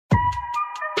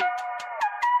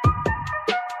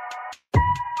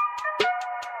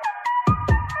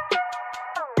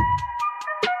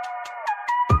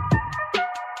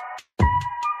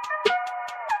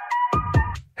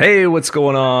Hey, what's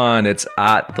going on? It's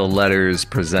At the Letters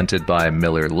presented by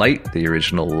Miller Lite, the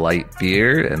original light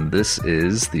beer, and this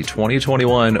is the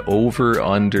 2021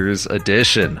 Over-Unders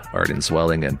edition. Arden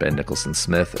Swelling and Ben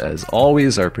Nicholson-Smith. As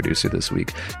always, our producer this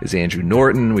week is Andrew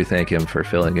Norton. We thank him for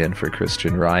filling in for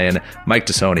Christian Ryan. Mike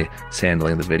Tassoni is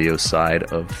handling the video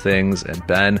side of things. And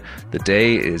Ben, the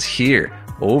day is here.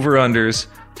 Over-Unders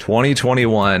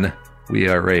 2021. We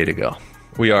are ready to go.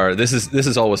 We are. This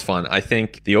is always fun. I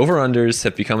think the over-unders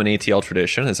have become an ATL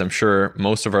tradition, as I'm sure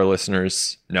most of our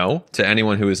listeners know. To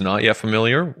anyone who is not yet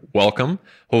familiar, welcome.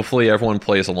 Hopefully everyone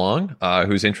plays along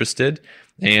who's interested.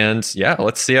 And yeah,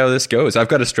 let's see how this goes. I've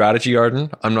got a strategy,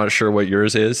 Arden. I'm not sure what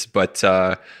yours is, but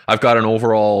I've got an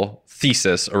overall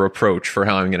thesis or approach for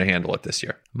how I'm going to handle it this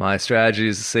year. My strategy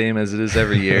is the same as it is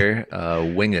every year.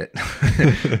 Wing it.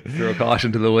 Throw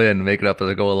caution to the wind. Make it up as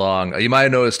I go along. You might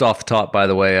have noticed off the top, by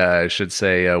the way, I should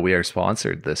say we are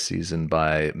sponsored this season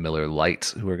by Miller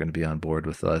Lite, who are going to be on board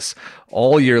with us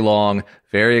all year long.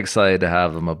 Very excited to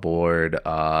have them aboard.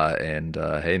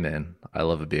 Hey, man, I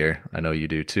love a beer. I know you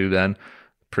do too, Ben.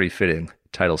 Pretty fitting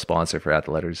title sponsor for At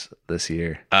the Letters this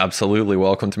year. Absolutely.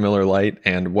 Welcome to Miller Lite,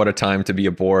 and what a time to be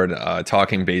aboard.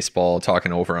 Talking baseball,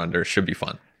 talking over-under should be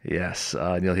fun. Yes,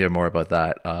 and you'll hear more about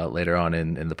that later on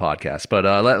in the podcast. But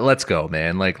let's go,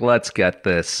 man. Let's get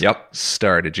this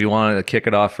started. Do you want to kick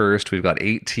it off first? We've got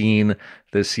 18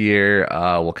 this year.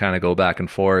 We'll kind of go back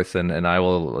and forth, and I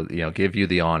will give you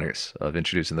the honors of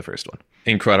introducing the first one.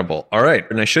 Incredible. All right.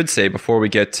 And I should say, before we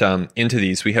get into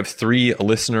these, we have 3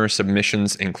 listener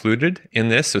submissions included in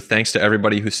this. So thanks to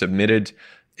everybody who submitted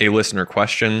a listener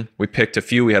question. We picked a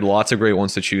few. We had lots of great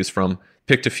ones to choose from.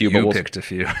 Picked a few. Picked a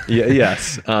few. Yeah.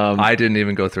 Yes. I didn't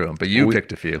even go through them, but you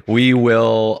picked a few. We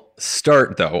will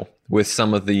start, though, with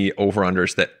some of the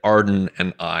over-unders that Arden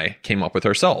and I came up with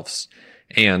ourselves.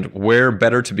 And where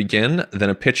better to begin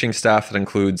than a pitching staff that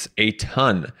includes a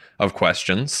ton of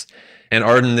questions. And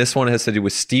Arden, this one has to do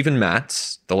with Steven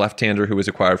Matz, the left-hander who was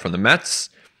acquired from the Mets.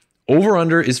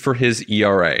 Over-under is for his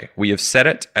ERA. We have set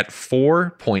it at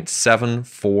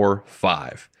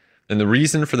 4.745. And the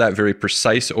reason for that very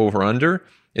precise over-under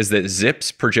is that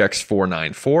Zips projects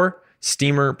 4.94,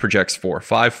 Steamer projects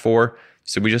 4.54.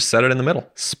 So we just set it in the middle.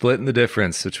 Splitting the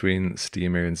difference between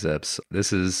Steamer and Zips.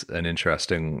 This is an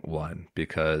interesting one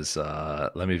because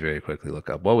let me very quickly look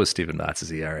up. What was Steven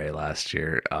Matz's ERA last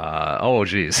year?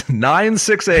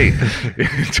 9.68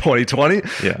 in 2020.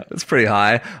 Yeah. That's pretty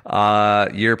high.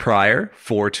 Year prior,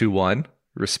 4.21.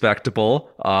 Respectable.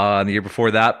 The year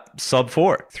before that, sub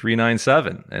 4,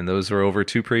 3.97. And those were over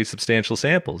 2 pretty substantial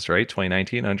samples, right?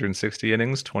 2019, 160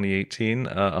 innings. 2018,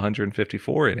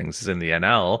 154 innings is in the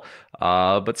NL.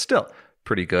 But still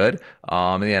pretty good. The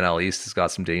NL East has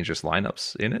got some dangerous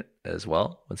lineups in it as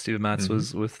well when Steven Matz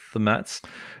was with the Mets.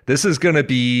 This is going to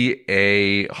be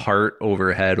a heart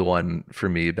over head one for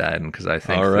me, Ben, because I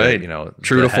think that,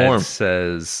 true to form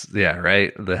says, yeah,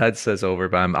 right. The head says over,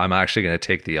 but I'm actually going to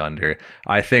take the under.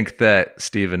 I think that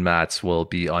Steven Matz will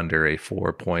be under a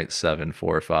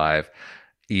 4.745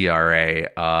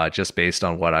 ERA, just based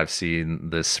on what I've seen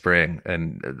this spring,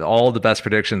 and all the best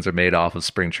predictions are made off of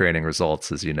spring training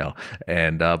results, as you know.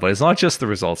 And but it's not just the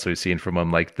results we've seen from him.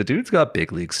 Like, the dude's got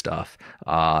big league stuff,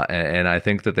 and I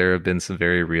think that there have been some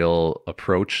very real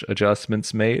approach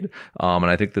adjustments made. And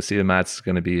I think the Steven Matz is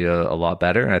going to be a lot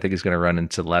better, and I think he's going to run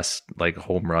into less like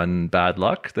home run bad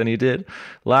luck than he did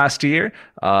last year.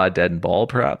 Dead and ball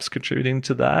perhaps contributing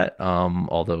to that.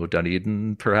 Although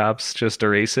Dunedin perhaps just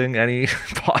erasing any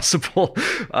possible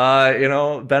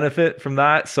benefit from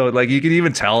that. So you can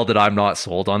even tell that I'm not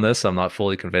sold on this. I'm not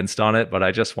fully convinced on it, but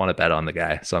I just want to bet on the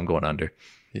guy, so I'm going under.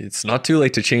 It's not too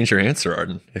late to change your answer,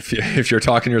 Arden. If you're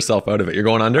talking yourself out of it, you're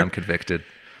going under. I'm convicted.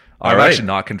 I'm actually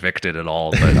not convicted at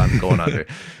all, but I'm going under.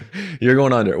 You're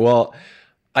going under. Well,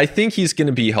 I think he's going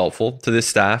to be helpful to this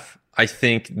staff. I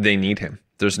think they need him.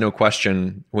 There's no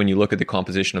question when you look at the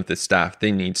composition of this staff,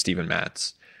 they need Steven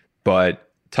Matz. But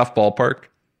tough ballpark,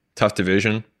 tough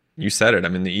division. You said it. I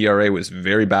mean, the ERA was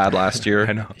very bad last year.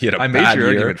 I know. He had a bad bad your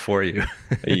year. argument for you.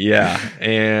 Yeah,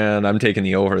 and I'm taking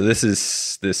the over. I'm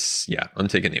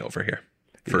taking the over here.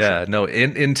 Sure. No,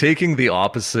 in taking the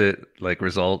opposite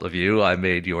result of you, I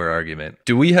made your argument.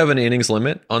 Do we have an innings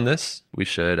limit on this? We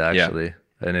should actually.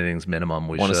 An innings minimum.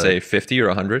 We want to say 50 or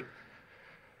 100?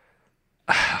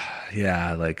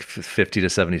 Yeah, 50 to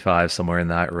 75, somewhere in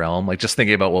that realm. Just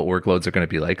thinking about what workloads are going to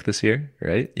be like this year,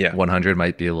 right? Yeah. 100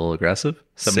 might be a little aggressive.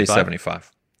 75? Say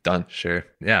 75. Done. Sure.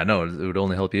 Yeah, no, it would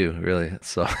only help you, really.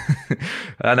 So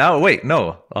now, wait,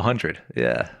 no, 100.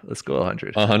 Yeah, let's go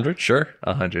 100. 100? Sure.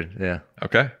 100. Yeah.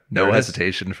 Okay. No There it is.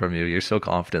 hesitation from you. You're so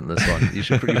confident in this one.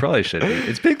 You probably should be.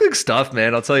 It's big league stuff,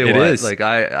 man. I'll tell you It what. is. Like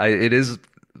it is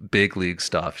big league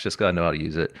stuff. Just gotta know how to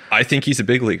use it. I think he's a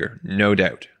big leaguer, no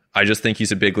doubt. I just think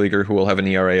he's a big leaguer who will have an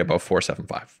ERA above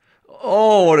 4.75.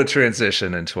 Oh, what a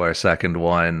transition into our second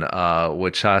one,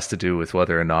 which has to do with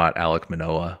whether or not Alek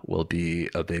Manoah will be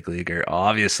a big leaguer.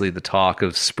 Obviously, the talk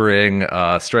of spring,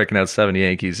 striking out 7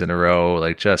 Yankees in a row,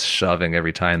 like just shoving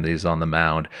every time that he's on the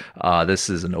mound. This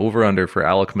is an over-under for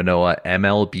Alek Manoah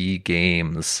MLB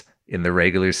games in the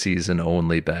regular season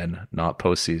only, Ben, not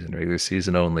postseason, regular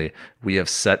season only. We have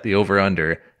set the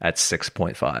over-under at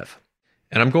 6.5.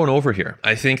 And I'm going over here.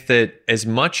 I think that as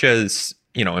much as,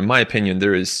 in my opinion,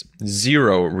 there is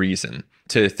zero reason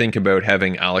to think about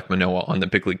having Alek Manoah on the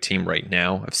big league team right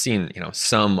now. I've seen,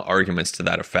 some arguments to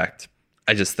that effect.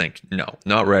 I just think, no,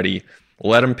 not ready.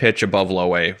 Let him pitch above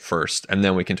low A first, and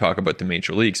then we can talk about the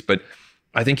major leagues. But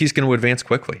I think he's going to advance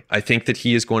quickly. I think that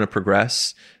he is going to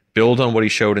progress, build on what he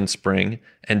showed in spring,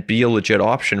 and be a legit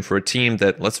option for a team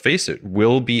that, let's face it,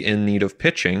 will be in need of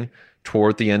pitching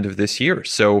toward the end of this year.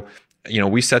 So,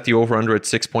 we set the over-under at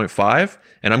 6.5,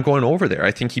 and I'm going over there. I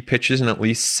think he pitches in at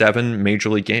least 7 major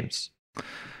league games.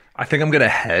 I think I'm going to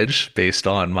hedge based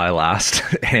on my last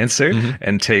answer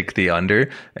and take the under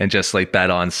and just like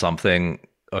bet on something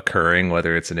occurring,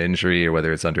 whether it's an injury or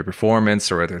whether it's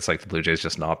underperformance or whether it's like the Blue Jays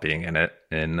just not being in it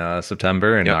in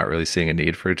September and not really seeing a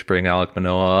need for it to bring Alek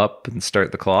Manoah up and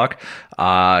start the clock.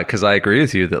 Because I agree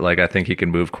with you that like I think he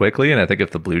can move quickly, and I think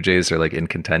if the Blue Jays are like in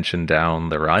contention down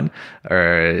the run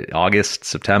or August,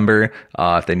 September,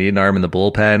 if they need an arm in the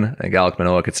bullpen, I think Alek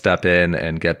Manoah could step in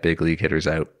and get big league hitters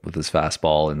out with his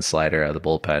fastball and slider out of the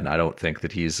bullpen. I don't think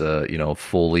that he's a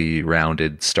fully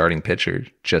rounded starting pitcher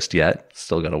just yet.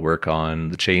 Still got to work on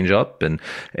the changeup and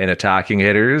attacking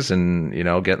hitters and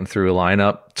getting through a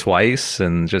lineup twice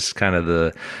and just kind of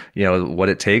the what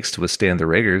it takes to withstand the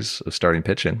rigors of starting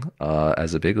pitching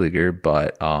as a big leaguer.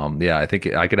 But I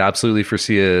think I could absolutely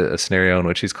foresee a scenario in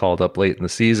which he's called up late in the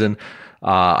season.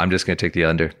 I'm just going to take the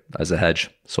under as a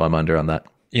hedge, so I'm under on that.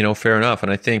 Fair enough.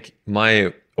 And I think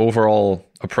my overall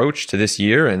approach to this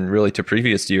year and really to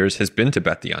previous years has been to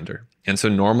bet the under. And so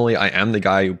normally I am the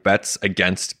guy who bets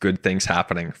against good things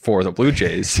happening for the Blue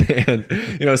Jays. And,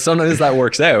 sometimes that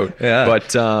works out. Yeah.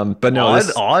 But no.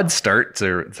 Odd start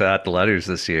to at the letters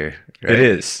this year. Right? It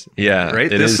is. Yeah.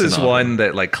 Right. This is one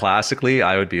that like classically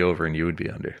I would be over and you would be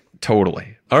under.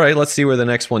 Totally. All right. Let's see where the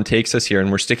next one takes us here.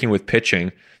 And we're sticking with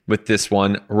pitching with this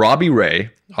one. Robbie Ray,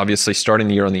 obviously starting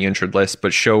the year on the injured list,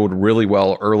 but showed really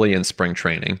well early in spring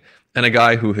training. And a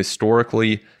guy who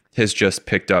historically has just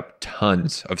picked up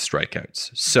tons of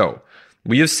strikeouts. So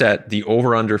we have set the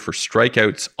over-under for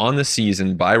strikeouts on the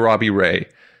season by Robbie Ray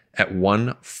at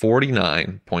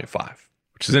 149.5.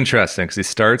 Which is interesting because he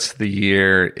starts the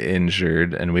year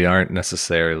injured and we aren't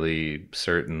necessarily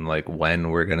certain like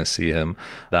when we're going to see him.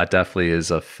 That definitely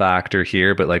is a factor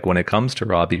here. But like when it comes to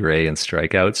Robbie Ray and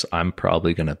strikeouts, I'm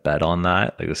probably going to bet on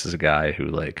that. Like this is a guy who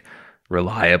like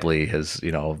reliably has,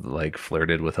 like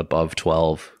flirted with above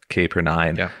 12 K per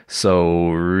nine. Yeah. So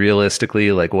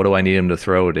realistically, like what do I need him to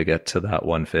throw to get to that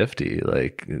 150?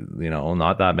 Like,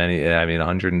 not that many. I mean,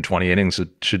 120 innings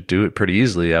should do it pretty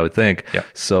easily, I would think. Yeah.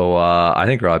 So I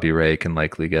think Robbie Ray can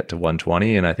likely get to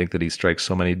 120, and I think that he strikes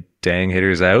so many dang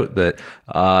hitters out that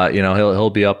he'll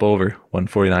be up over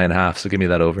 149.5. So give me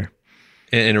that over.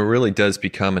 And it really does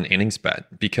become an innings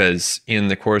bet because in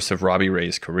the course of Robbie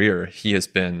Ray's career, he has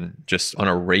been just on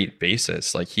a rate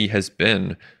basis. Like he has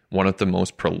been one of the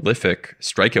most prolific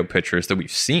strikeout pitchers that we've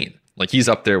seen. Like he's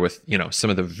up there with, some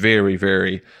of the very,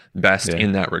 very best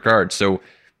in that regard. So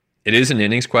it is an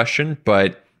innings question,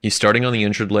 but he's starting on the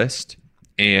injured list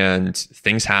and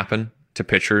things happen to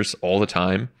pitchers all the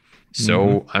time.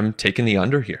 So I'm taking the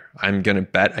under here. I'm going to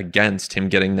bet against him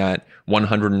getting that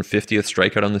 150th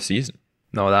strikeout on the season.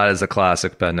 No, that is a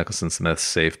classic Ben Nicholson-Smith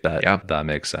safe bet. Yeah. That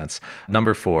makes sense.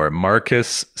 Number 4,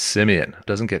 Marcus Semien.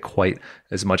 Doesn't get quite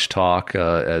as much talk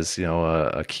as,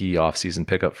 a key offseason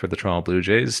pickup for the Toronto Blue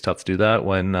Jays. Tough to do that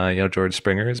when, George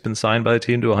Springer has been signed by the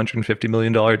team to a $150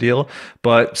 million deal.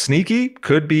 But sneaky,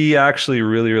 could be actually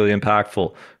really, really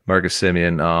impactful. Marcus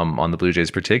Semien on the Blue Jays,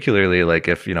 particularly like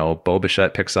if, Bo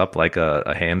Bichette picks up like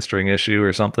a hamstring issue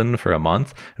or something for a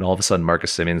month and all of a sudden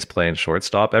Marcus Semien's playing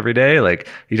shortstop every day. Like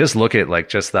you just look at like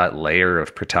just that layer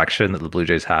of protection that the Blue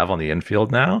Jays have on the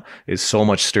infield now is so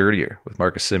much sturdier with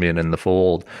Marcus Semien in the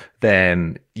fold than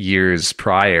than years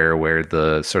prior where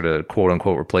the sort of quote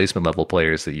unquote replacement level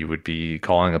players that you would be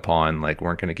calling upon like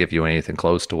weren't going to give you anything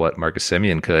close to what Marcus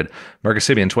Semien could. Marcus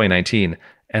Semien 2019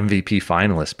 MVP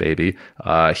finalist, baby.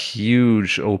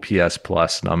 Huge OPS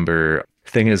plus number.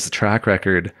 Thing is, the track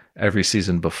record every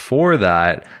season before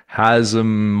that has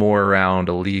him more around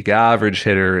a league average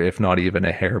hitter, if not even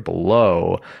a hair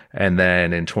below. And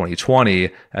then in 2020,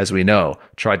 as we know,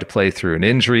 tried to play through an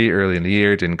injury early in the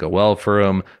year, didn't go well for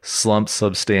him, slumped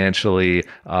substantially.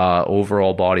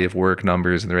 Overall body of work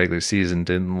numbers in the regular season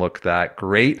didn't look that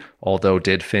great, although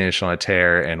did finish on a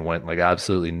tear and went like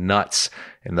absolutely nuts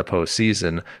in the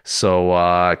postseason.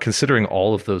 So considering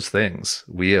all of those things,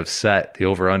 we have set the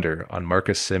over-under on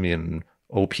Marcus Semien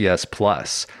OPS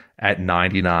plus at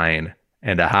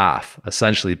 99.5.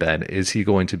 Essentially, Ben, is he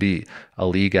going to be a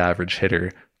league average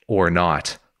hitter or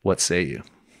not? What say you?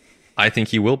 I think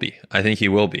he will be. I think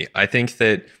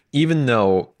that even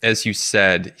though, as you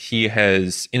said, he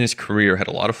has in his career had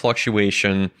a lot of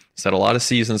fluctuation, he's had a lot of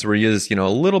seasons where he is, a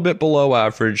little bit below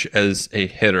average as a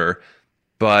hitter,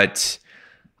 but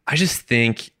I just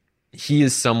think he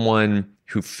is someone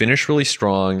who finished really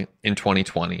strong in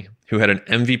 2020, who had an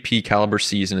MVP caliber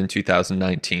season in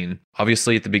 2019.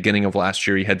 Obviously, at the beginning of last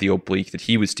year, he had the oblique that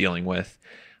he was dealing with.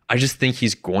 I just think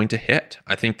he's going to hit.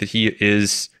 I think that he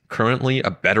is currently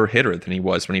a better hitter than he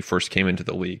was when he first came into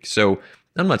the league. So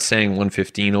I'm not saying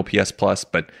 115 OPS plus,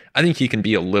 but I think he can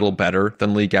be a little better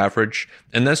than league average.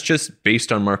 And that's just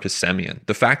based on Marcus Semien.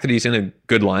 The fact that he's in a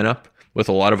good lineup with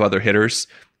a lot of other hitters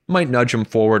might nudge him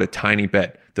forward a tiny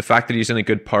bit. The fact that he's in a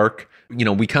good park,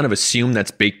 we kind of assume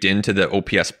that's baked into the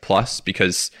OPS plus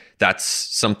because that's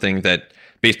something that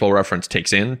Baseball Reference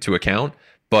takes into account.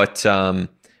 But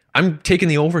I'm taking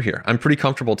the over here. I'm pretty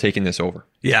comfortable taking this over.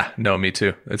 Yeah, no, me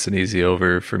too. It's an easy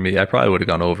over for me. I probably would have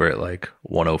gone over at like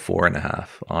 104.5,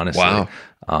 honestly. Wow.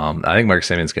 I think Mark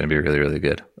Semien's going to be really, really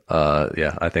good.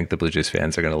 I think the Blue Jays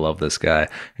fans are going to love this guy. I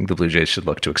think the Blue Jays should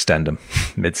look to extend him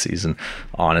mid-season,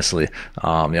 honestly.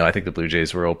 I think the Blue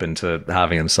Jays were open to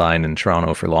having him sign in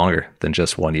Toronto for longer than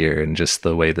just 1 year, and just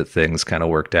the way that things kind of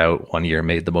worked out, 1 year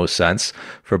made the most sense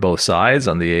for both sides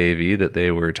on the AAV that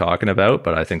they were talking about,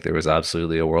 but I think there was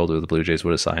absolutely a world where the Blue Jays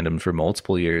would have signed him for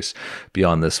multiple years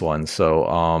beyond this one.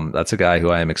 So that's a guy who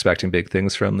I am expecting big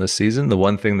things from this season. The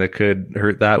one thing that could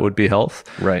hurt that would be health,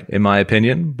 right? In my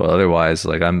opinion, but otherwise,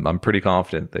 like I'm pretty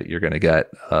confident that you're going to get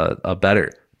a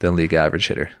better than league average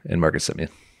hitter in Marcus Semien.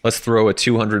 Let's throw a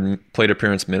 200 plate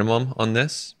appearance minimum on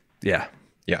this. Yeah,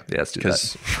 let's do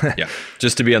that. Yeah,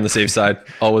 just to be on the safe side.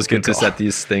 Always good to set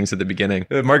these things at the beginning.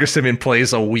 Marcus Semien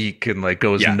plays a week and like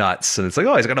goes nuts, and it's like,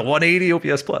 oh, he's got a 180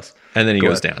 OPS plus, and then he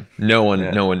goes down. No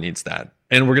one needs that.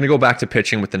 And we're going to go back to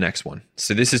pitching with the next one.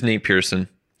 So this is Nate Pearson.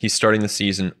 He's starting the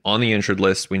season on the injured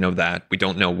list. We know that. We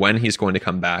don't know when he's going to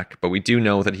come back, but we do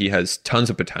know that he has tons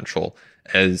of potential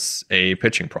as a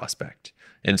pitching prospect.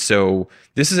 And so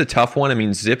this is a tough one. I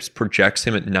mean, Zips projects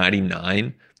him at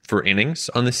 99 for innings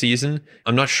on the season.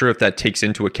 I'm not sure if that takes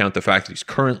into account the fact that he's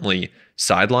currly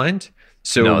sidelined.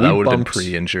 So no, that would have been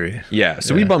pre-injury. Yeah,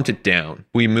 so we bumped it down.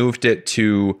 We moved it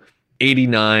to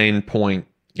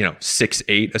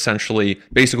 89.68 essentially.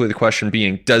 Basically, the question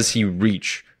being, does he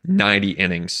reach 90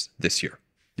 innings this year?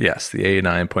 Yes, the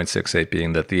 89.68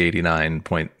 being that the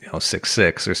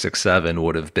 89.66 or 67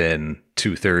 would have been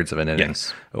 2/3 of an inning.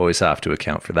 Yes. Always have to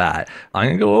account for that. I'm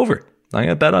going to go over. I'm going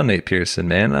to bet on Nate Pearson,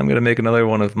 man. I'm going to make another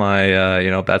one of my,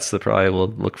 bets that probably will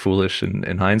look foolish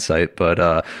in hindsight, but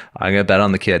I'm going to bet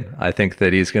on the kid. I think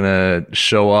that he's going to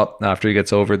show up after he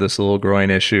gets over this little groin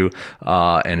issue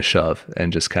and shove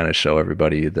and just kind of show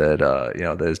everybody that,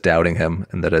 that is doubting him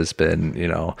and that has been,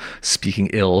 speaking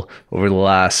ill over the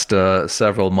last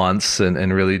several months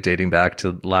and really dating back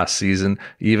to last season,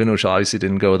 even, which obviously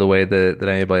didn't go the way that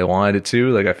anybody wanted it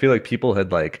to. Like, I feel like people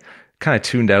had kind of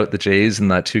tuned out the Jays in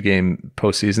that 2-game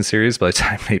postseason series by the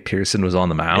time Nate Pearson was on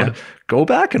the mound. Yeah. Go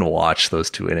back and watch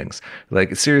those 2 innings.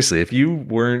 Like, seriously, if you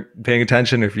weren't paying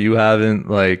attention, if you haven't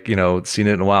seen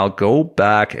it in a while, go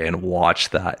back and watch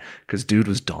that, because dude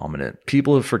was dominant.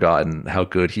 People have forgotten how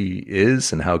good he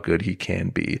is and how good he can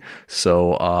be.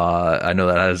 So I know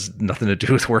that has nothing to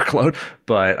do with workload,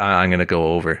 but I'm going to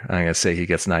go over. I'm going to say he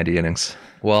gets 90 innings.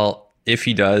 Well, if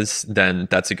he does, then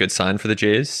that's a good sign for the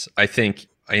Jays. I think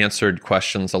I answered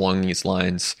questions along these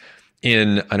lines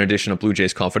in an edition of Blue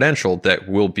Jays Confidential that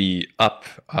will be up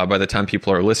by the time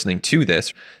people are listening to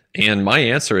this. And my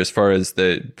answer, as far as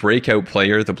the breakout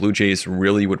player the Blue Jays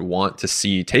really would want to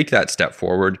see take that step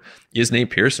forward, is Nate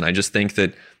Pearson. I just think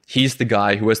that he's the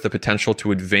guy who has the potential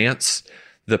to advance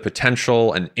the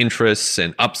potential and interests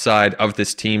and upside of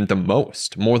this team the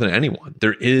most, more than anyone.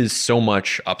 There is so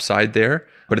much upside there.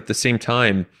 But at the same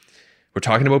time, we're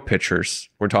talking about pitchers.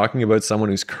 We're talking about someone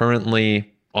who's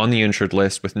currently on the injured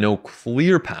list with no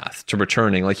clear path to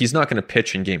returning. Like, he's not going to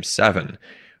pitch in game 7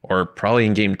 or probably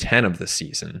in game 10 of the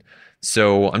season.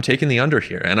 So I'm taking the under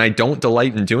here, and I don't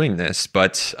delight in doing this,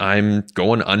 but I'm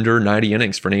going under 90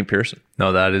 innings for Nate Pearson.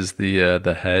 No, that is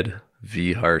the head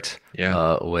v heart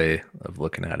way of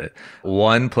looking at it.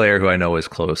 One player who I know is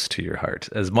close to your heart,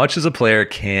 as much as a player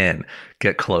can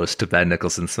get close to Ben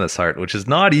Nicholson Smith's heart, which is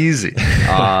not easy.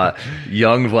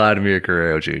 Young Vladimir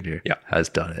Guerrero Jr. has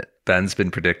done it. Ben's been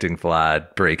predicting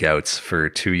Vlad breakouts for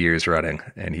 2 years running,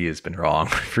 and he has been wrong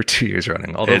for 2 years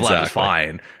running. Although Vlad's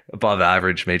fine, above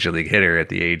average major league hitter at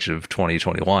the age of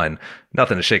 2021.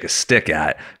 Nothing to shake a stick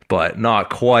at, but not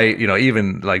quite,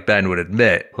 even like Ben would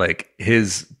admit, like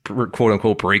his quote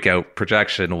unquote breakout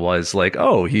projection was like,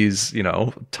 oh, he's,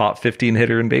 top 15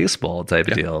 hitter in baseball type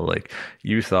of deal. Like,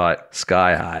 you thought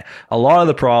sky high. A lot of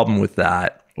the problem with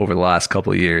that over the last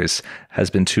couple of years has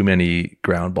been too many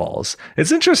ground balls.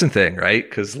 It's an interesting thing, right?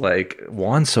 Because like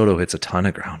Juan Soto hits a ton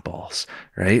of ground balls,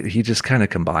 right? He just kind of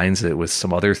combines it with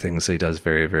some other things that he does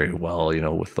very, very well,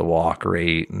 with the walk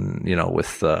rate and,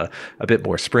 with a bit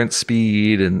more sprint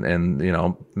speed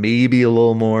and maybe a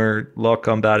little more luck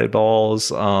on batted balls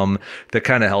that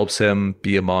kind of helps him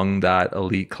be among that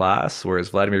elite class. Whereas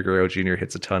Vladimir Guerrero Jr.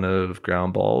 hits a ton of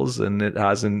ground balls and it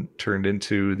hasn't turned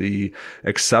into the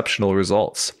exceptional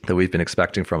results that we've been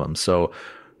expecting from him. So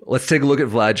let's take a look at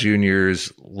Vlad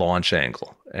Jr.'s launch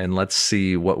angle, and let's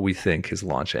see what we think his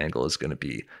launch angle is going to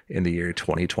be in the year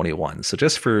 2021. So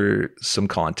just for some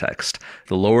context,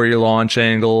 the lower your launch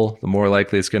angle, the more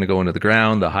likely it's going to go into the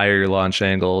ground. The higher your launch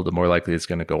angle, the more likely it's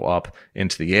going to go up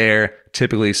into the air.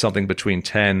 Typically something between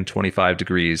 10, 25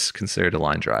 degrees considered a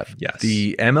line drive. Yes.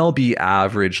 The MLB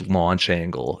average launch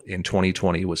angle in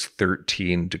 2020 was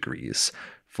 13 degrees.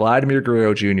 Vladimir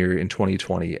Guerrero Jr. in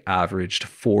 2020 averaged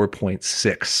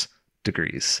 4.6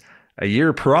 degrees. A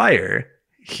year prior,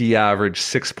 he averaged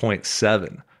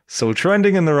 6.7. So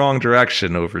trending in the wrong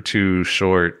direction over 2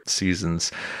 short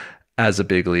seasons as a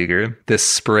big leaguer. This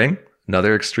spring,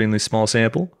 another extremely small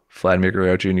sample, Vladimir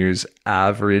Guerrero Jr.'s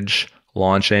average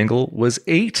launch angle was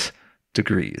 8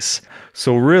 degrees.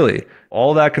 So really,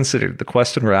 all that considered, the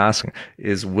question we're asking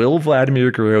is, will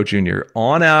Vladimir Guerrero Jr.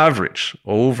 on average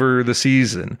over the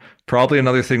season, probably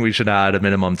another thing we should add a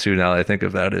minimum to now that I think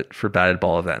about it for batted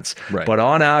ball events, right. But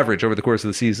on average over the course of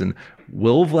the season,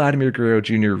 will Vladimir Guerrero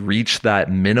Jr. reach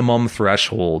that minimum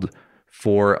threshold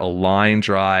for a line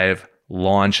drive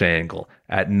launch angle?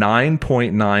 At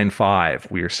 9.95,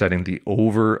 we are setting the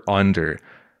over-under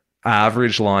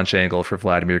average launch angle for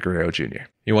Vladimir Guerrero Jr.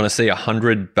 You want to say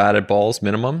 100 batted balls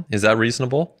minimum? Is that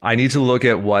reasonable? I need to look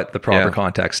at what the proper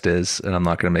context is, and I'm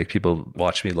not going to make people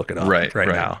watch me look it up right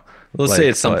now. Let's say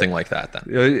it's something like that then.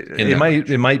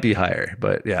 It might be higher,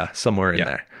 but somewhere in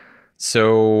there.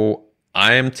 So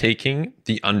I am taking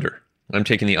the under.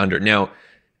 Now,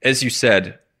 as you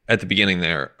said at the beginning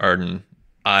there, Arden,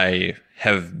 I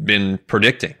have been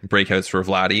predicting breakouts for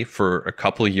Vladdy for a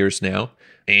couple of years now.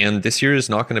 And this year is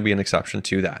not going to be an exception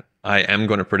to that. I am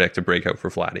going to predict a breakout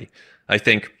for Vladdy. I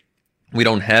think we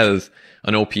don't have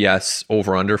an OPS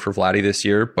over-under for Vladdy this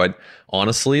year, but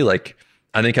honestly,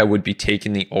 I think I would be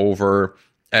taking the over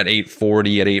at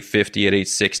 840, at 850, at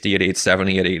 860, at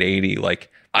 870, at 880.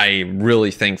 I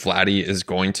really think Vladdy is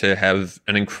going to have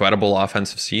an incredible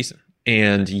offensive season.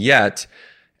 And yet,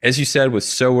 as you said, with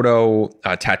Soto,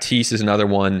 Tatis is another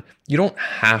one. You don't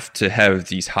have to have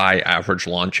these high average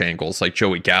launch angles like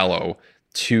Joey Gallo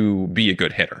to be a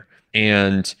good hitter.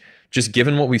 And just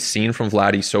given what we've seen from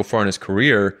Vladdy so far in his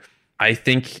career, I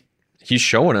think he's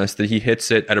showing us that he hits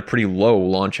it at a pretty low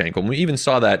launch angle. And we even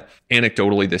saw that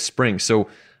anecdotally this spring. So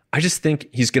I just think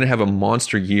he's going to have a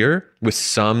monster year with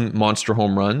some monster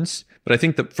home runs. But I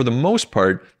think that for the most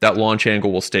part, that launch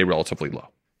angle will stay relatively low.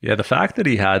 Yeah, the fact that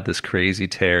he had this crazy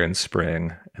tear in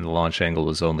spring and the launch angle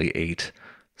was only 8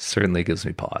 certainly gives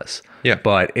me pause. Yeah.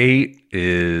 But 8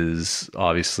 is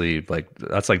obviously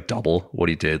that's like double what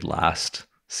he did last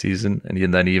season.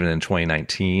 And then even in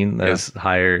 2019, that's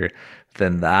higher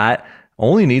than that.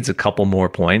 Only needs a couple more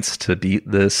points to beat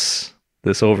this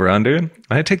over-under.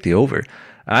 I take the over.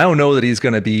 I don't know that he's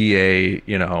going to be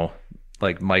a,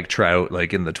 like Mike Trout,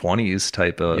 in the 20s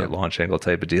type of launch angle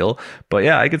type of deal. But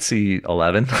I could see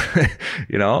 11,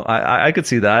 I could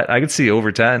see that. I could see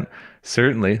over 10,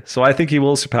 certainly. So I think he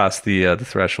will surpass the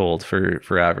threshold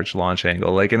for average launch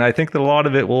angle. And I think that a lot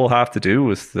of it will have to do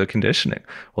with the conditioning.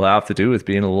 Will have to do with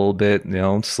being a little bit,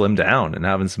 slimmed down and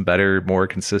having some better, more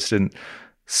consistent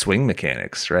swing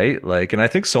mechanics, right? Like, and I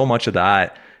think so much of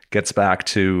that gets back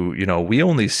to, we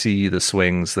only see the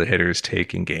swings that hitters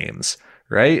take in games,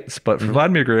 right? But for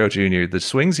Vladimir Guerrero Jr., the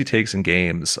swings he takes in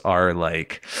games are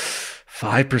like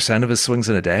 5% of his swings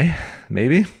in a day,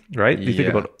 maybe, right? You think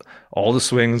about all the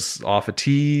swings off a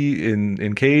tee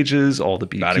in cages, all the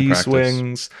BP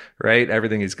swings, right?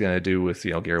 Everything he's going to do with,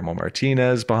 Guillermo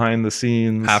Martinez behind the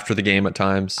scenes. After the game at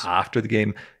times. After the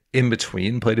game. In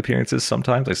between plate appearances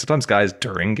sometimes. Like sometimes guys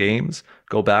during games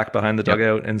go back behind the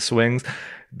dugout and swings.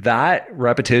 That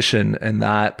repetition and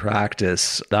that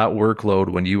practice, that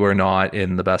workload when you are not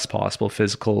in the best possible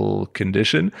physical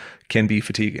condition can be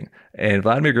fatiguing. And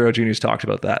Vladimir Guerrero Jr. has talked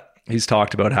about that. He's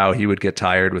talked about how he would get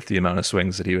tired with the amount of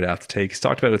swings that he would have to take. He's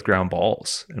talked about it with ground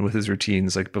balls and with his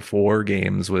routines like before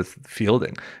games with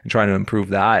fielding and trying to improve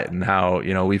that, and how,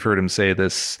 we've heard him say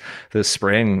this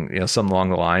spring, something along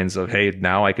the lines of, hey,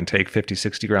 now I can take 50,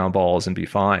 60 ground balls and be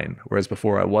fine, whereas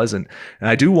before I wasn't. And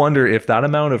I do wonder if that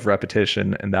amount of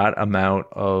repetition and that amount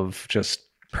of just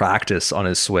practice on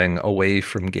his swing away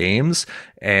from games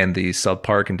and the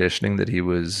subpar conditioning that he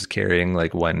was carrying,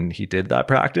 like when he did that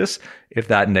practice, if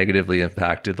that negatively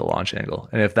impacted the launch angle,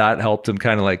 and if that helped him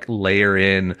kind of like layer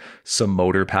in some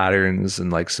motor patterns and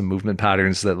like some movement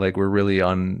patterns that like were really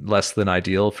less than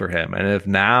ideal for him. And if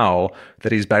now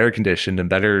that he's better conditioned and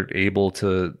better able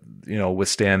to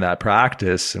withstand that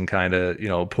practice and kind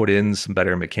of, put in some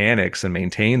better mechanics and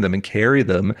maintain them and carry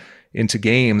them into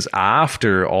games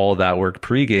after all that work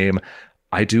pregame,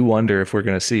 I do wonder if we're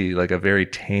going to see like a very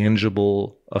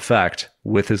tangible effect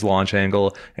with his launch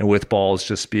angle and with balls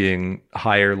just being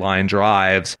higher line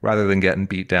drives rather than getting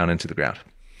beat down into the ground.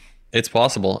 It's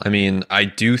possible. I mean, I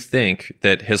do think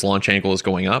that his launch angle is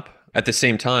going up. At the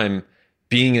same time,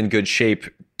 being in good shape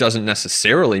doesn't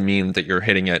necessarily mean that you're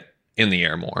hitting it in the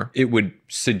air more. It would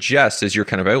suggest, as you're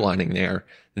kind of outlining there,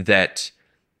 that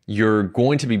you're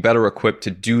going to be better equipped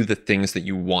to do the things that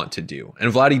you want to do.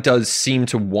 And Vladdy does seem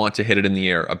to want to hit it in the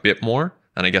air a bit more.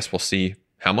 And I guess we'll see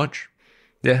how much.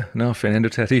 Yeah, no, Fernando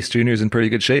Tatis Jr. is in pretty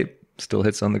good shape. Still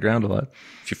hits on the ground a lot.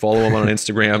 If you follow him on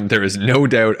Instagram, there is no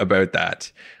doubt about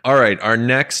that. All right, our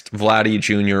next Vladdy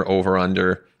Jr.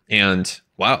 over-under. And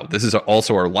wow, this is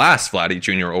also our last Vladdy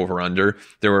Jr. over-under.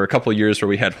 There were a couple of years where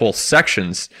we had whole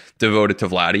sections devoted to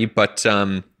Vladdy, but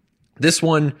this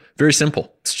one, very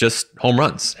simple. It's just home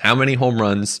runs. How many home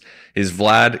runs is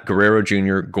Vlad Guerrero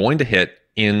Jr. going to hit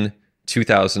in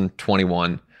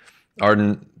 2021?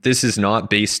 Arden, this is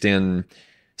not based in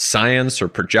science or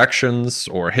projections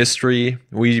or history.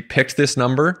 We picked this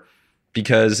number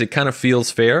because it kind of feels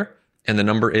fair, and the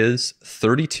number is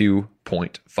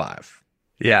 32.5.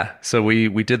 Yeah, so we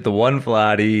did the one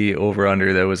Vladdy over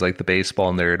under that was like the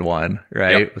baseball nerd one,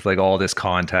 right? Yep. With like all this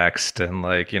context and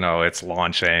like, its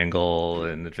launch angle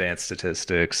and advanced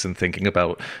statistics and thinking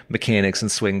about mechanics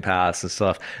and swing paths and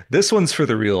stuff. This one's for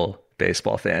the real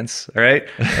baseball fans, all right?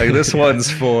 Like this one's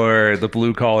for the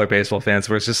blue collar baseball fans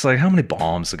where it's just like, how many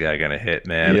bombs the guy gonna hit,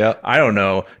 man? Yeah. I don't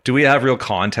know. Do we have real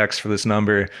context for this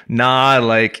number? Nah,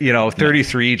 like,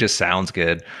 33 just sounds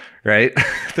good. Right?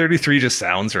 33 just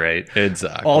sounds right.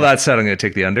 Exactly. All that said, I'm going to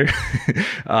take the under.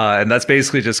 And that's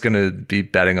basically just going to be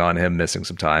betting on him missing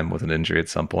some time with an injury at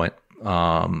some point.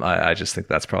 I just think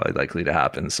that's probably likely to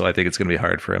happen. So I think it's going to be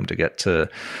hard for him to get to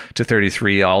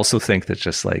 33. I also think that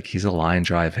just like he's a line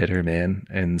drive hitter, man.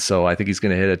 And so I think he's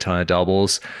going to hit a ton of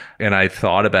doubles. And I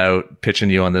thought about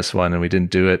pitching you on this one and we didn't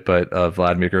do it, but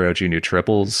Vladimir Guerrero Jr.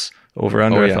 triples over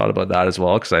under. I thought about that as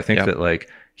well because I think that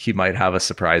like he might have a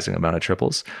surprising amount of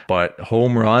triples. But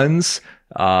home runs,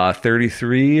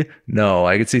 33, no.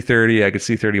 I could see 30, I could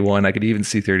see 31, I could even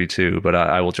see 32, but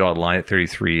I will draw a line at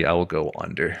 33. I will go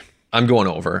under. I'm going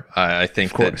over. I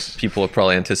think that people have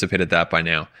probably anticipated that by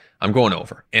now. I'm going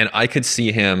over. And I could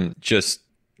see him just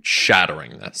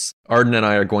shattering this. Arden and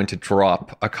I are going to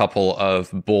drop a couple of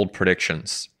bold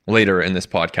predictions later in this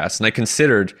podcast. And I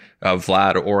considered a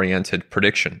Vlad-oriented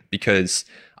prediction because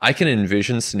I can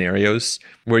envision scenarios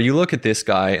where you look at this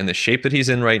guy and the shape that he's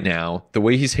in right now, the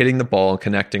way he's hitting the ball and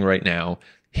connecting right now,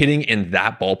 hitting in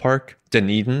that ballpark,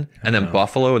 Dunedin, and then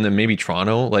Buffalo, and then maybe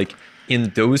Toronto, like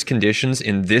in those conditions,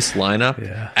 in this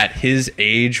lineup, at his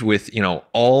age, with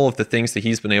all of the things that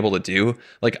he's been able to do,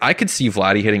 like I could see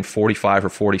Vladdy hitting 45 or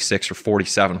 46 or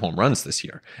 47 home runs this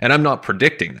year. And I'm not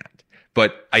predicting that,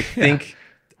 but I think...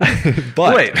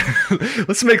 But wait,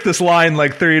 let's make this line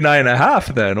like 39 and a half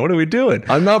then. What are we doing?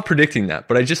 I'm not predicting that,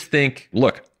 but I just think,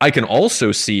 look, I can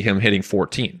also see him hitting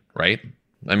 14, right?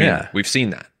 I mean, we've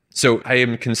seen that. So I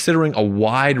am considering a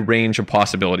wide range of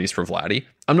possibilities for Vladdy.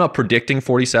 I'm not predicting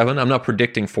 47. I'm not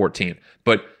predicting 14,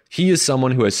 but he is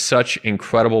someone who has such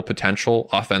incredible potential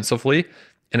offensively.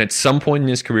 And at some point in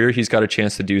his career, he's got a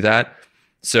chance to do that.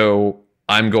 So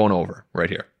I'm going over right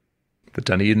here. The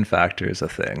Dunedin factor is a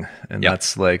thing. And Yep.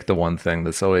 that's like the one thing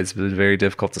that's always been very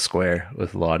difficult to square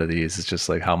with a lot of these. It's just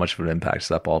like, how much of an impact is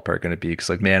that ballpark going to be? Because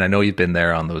like, man, I know you've been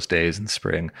there on those days in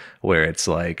spring where it's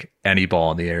like any ball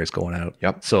in the air is going out.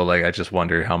 Yep. So like, I just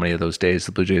wonder how many of those days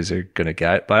the Blue Jays are going to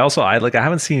get. But I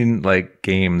haven't seen like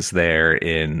games there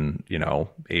in,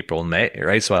 April and May,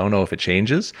 right? So I don't know if it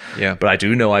changes. Yeah. But I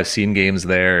do know I've seen games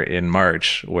there in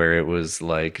March where it was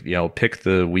like, pick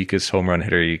the weakest home run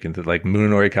hitter you can, like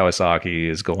Munenori Kawasaki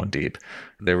is going deep.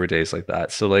 There were days like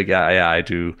that. So like, yeah, I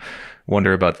do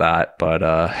wonder about that. But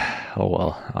oh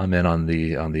well, I'm in on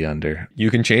the under. You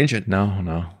can change it. No,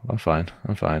 I'm fine.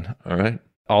 All right.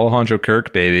 Alejandro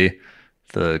Kirk, baby,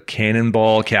 the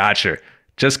cannonball catcher.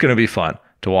 Just gonna be fun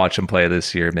to watch him play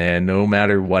this year, man. No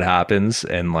matter what happens,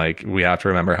 and like we have to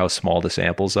remember how small the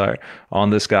samples are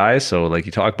on this guy. So like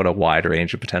you talk about a wide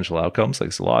range of potential outcomes. Like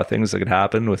there's a lot of things that could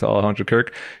happen with Alejandro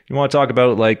Kirk. You want to talk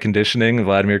about like conditioning of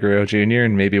Vladimir Guerrero Jr.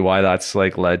 and maybe why that's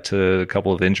like led to a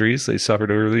couple of injuries they suffered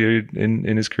earlier in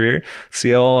his career. See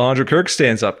how Alejandro Kirk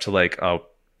stands up to like a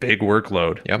big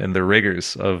workload and the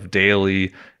rigors of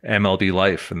daily MLB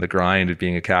life and the grind of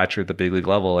being a catcher at the big league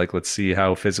level. Like, let's see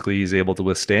how physically he's able to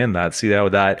withstand that. See how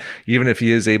that, even if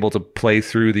he is able to play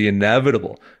through the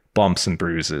inevitable bumps and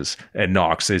bruises and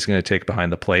knocks that he's going to take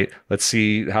behind the plate, let's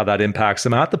see how that impacts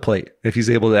him at the plate. If he's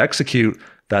able to execute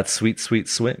that sweet, sweet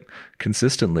swing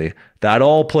consistently, that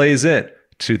all plays in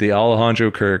to the Alejandro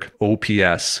Kirk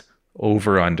OPS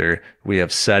over under. We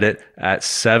have set it at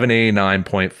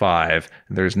 789.5.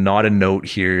 There's not a note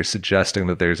here suggesting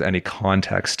that there's any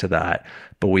context to that,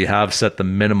 but we have set the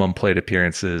minimum plate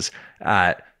appearances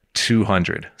at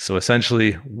 200. So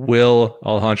essentially, will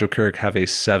Alejandro Kirk have a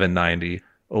 790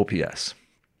 OPS?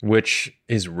 Which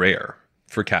is rare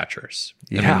for catchers.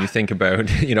 I Yeah. mean, you think about,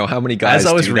 how many guys As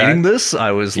I was do reading that. this,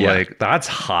 I was like, that's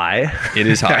high. It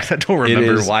is high. I don't It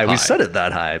remember is why high. we set it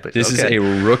that high, but This is a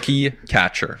rookie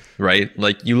catcher, right?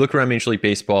 Like you look around Major League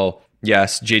Baseball,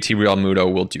 yes, JT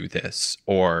Realmuto will do this,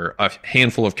 or a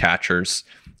handful of catchers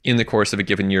in the course of a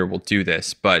given year will do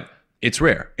this, but it's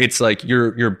rare. It's like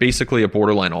you're basically a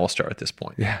borderline all-star at this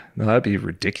point. yeah, no, that'd be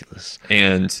ridiculous.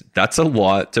 And that's a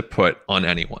lot to put on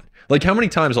anyone. Like how many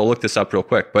times, I'll look this up real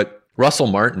quick, but Russell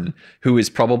Martin, who is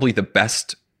probably the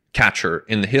best catcher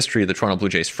in the history of the Toronto Blue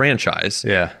Jays franchise,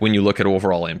 when you look at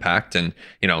overall impact, and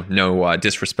no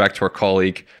disrespect to our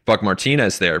colleague Buck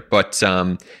Martinez there, but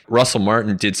Russell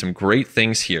Martin did some great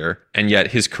things here, and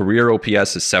yet his career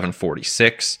OPS is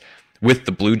 746. With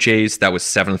the Blue Jays, that was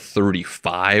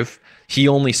 735. He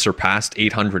only surpassed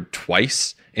 800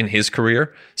 twice in his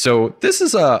career. So this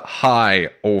is a high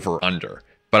over-under,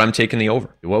 but I'm taking the over.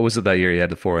 What was it that year he had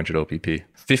the 400 OPP?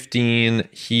 15,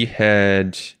 he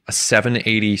had a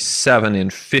 787 in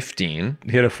 15.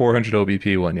 He had a 400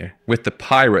 OBP one year. With the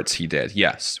Pirates, he did.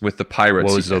 Yes, with the Pirates.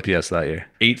 What was his OPS that year?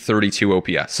 832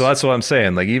 OPS. So that's what I'm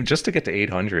saying. Like, even just to get to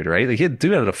 800, right? Like, he had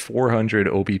dude had a 400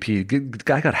 OBP. The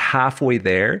guy got halfway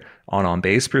there on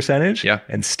base percentage. Yeah.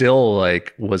 And still,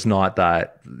 like, was not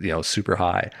that, super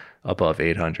high above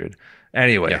 800.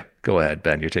 Anyway, Go ahead,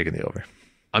 Ben. You're taking the over.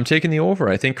 I'm taking the over.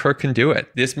 I think Kirk can do it.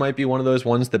 This might be one of those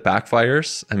ones that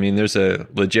backfires. I mean, there's a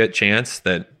legit chance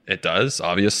that it does.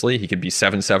 Obviously, he could be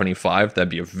 775. That'd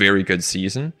be a very good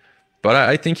season. But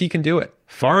I think he can do it.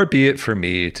 Far be it for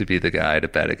me to be the guy to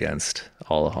bet against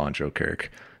Alejandro Kirk.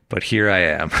 But here I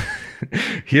am.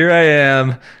 Here I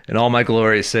am in all my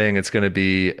glory saying it's going to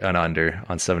be an under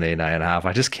on 789.5.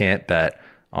 I just can't bet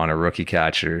on a rookie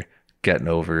catcher getting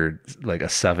over like a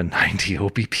 790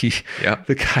 OBP. Yeah.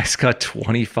 The guy's got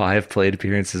 25 plate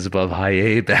appearances above high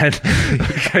A, Ben.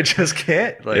 Like, I just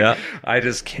can't. I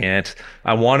just can't.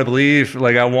 I want to believe,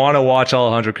 I want to watch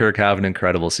Alejandro Kirk have an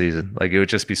incredible season. Like, it would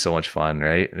just be so much fun,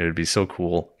 right? It would be so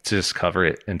cool to just cover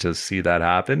it and to see that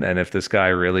happen. And if this guy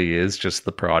really is just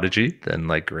the prodigy, then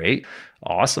great.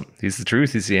 Awesome. He's the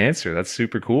truth. He's the answer. That's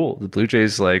super cool. The Blue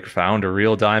Jays found a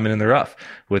real diamond in the rough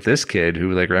with this kid who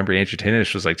remember Andrew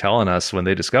Tinish was telling us when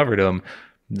they discovered him,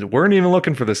 weren't even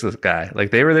looking for this guy.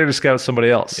 They were there to scout somebody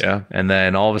else. Yeah. And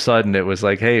then all of a sudden it was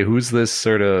hey, who's this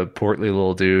sort of portly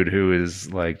little dude who is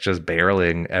just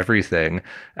barreling everything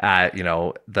at,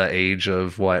 the age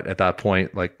of what at that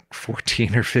point,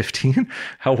 14 or 15?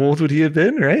 How old would he have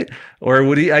been, right? Or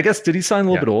would he, I guess, did he sign a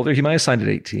little bit older? He might have signed at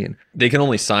 18. They can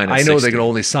only sign at 16. I know 16. they can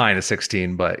only sign at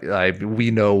 16, but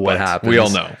we know what happens. We all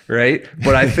know. Right?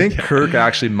 But I think Kirk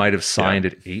actually might have signed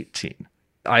at 18.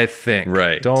 I think.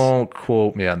 Right. Don't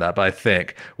quote me on that, but I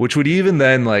think, which would even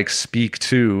then like speak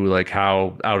to like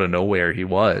how out of nowhere he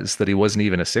was, that he wasn't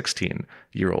even a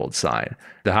 16-year-old sign.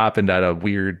 That happened at a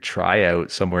weird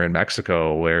tryout somewhere in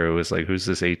Mexico where it was like, who's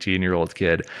this 18-year-old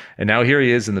kid? And now here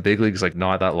he is in the big leagues, like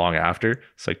not that long after.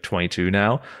 It's like 22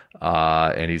 now.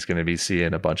 And he's going to be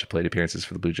seeing a bunch of plate appearances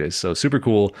for the Blue Jays. So super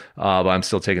cool. But I'm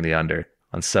still taking the under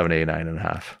on 7, 8,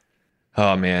 9.5.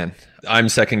 Oh man, I'm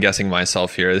second guessing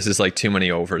myself here. This is like too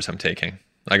many overs I'm taking.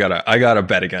 I gotta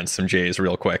bet against some Jays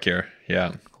real quick here.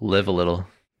 Yeah. Live a little.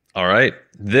 All right.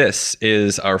 This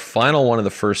is our final one of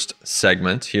the first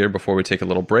segment here before we take a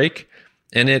little break.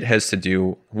 And it has to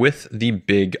do with the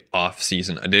big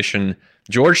off-season addition.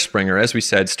 George Springer, as we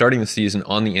said, starting the season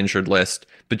on the injured list,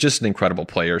 but just an incredible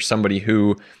player. Somebody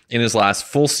who, in his last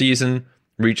full season,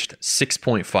 reached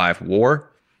 6.5 WAR.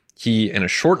 He, in a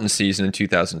shortened season in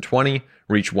 2020,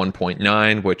 reached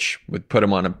 1.9, which would put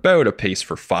him on about a pace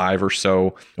for 5 or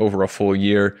so over a full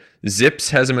year. Zips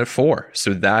has him at 4.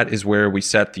 So that is where we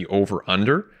set the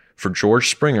over-under for George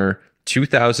Springer,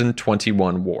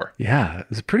 2021 WAR. Yeah,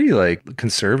 it's a pretty like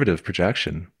conservative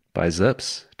projection by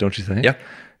Zips, don't you think? Yeah.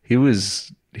 He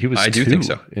was I do think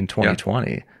so. In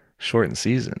 2020, shortened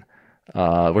season.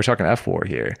 We're talking F4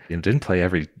 here. Didn't play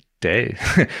every day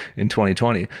in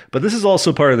 2020. But this is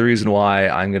also part of the reason why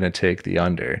I'm going to take the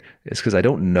under, is because I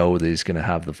don't know that he's going to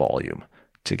have the volume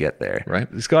to get there. Right.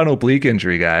 He's got an oblique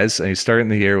injury, guys, and he's starting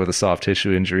the year with a soft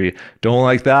tissue injury. Don't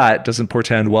like that. Doesn't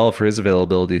portend well for his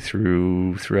availability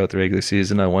throughout the regular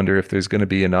season. I wonder if there's going to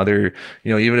be another,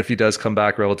 even if he does come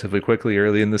back relatively quickly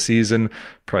early in the season,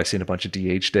 probably seeing a bunch of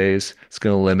DH days. It's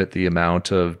going to limit the amount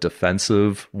of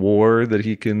defensive WAR that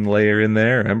he can layer in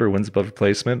there. Remember, wins above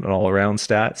replacement and all around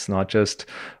stats, not just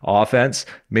offense.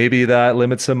 Maybe that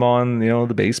limits him on,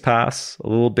 the base pass a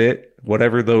little bit.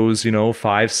 Whatever those,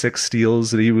 5, 6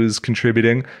 steals that he was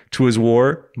contributing to his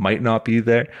WAR might not be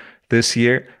there this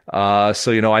year.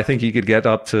 So, I think he could get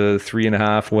up to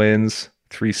 3.5 wins,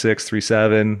 3.6,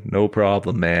 3.7, no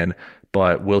problem, man.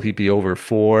 But will he be over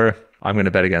 4? I'm going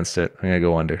to bet against it. I'm going to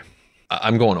go under.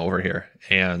 I'm going over here.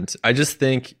 And I just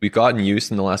think we've gotten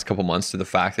used in the last couple months to the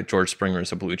fact that George Springer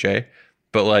is a Blue Jay.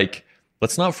 But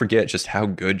let's not forget just how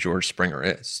good George Springer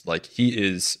is. He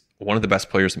is one of the best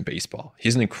players in baseball.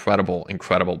 He's an incredible,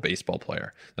 incredible baseball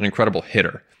player, an incredible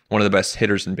hitter, one of the best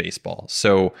hitters in baseball.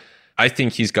 So I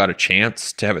think he's got a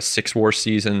chance to have a 6 WAR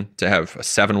season, to have a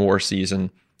 7 WAR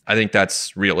season. I think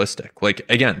that's realistic.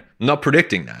 Again, I'm not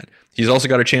predicting that. He's also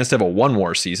got a chance to have a 1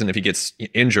 WAR season if he gets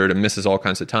injured and misses all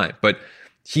kinds of time. But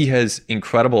he has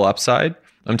incredible upside.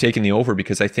 I'm taking the over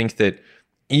because I think that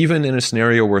even in a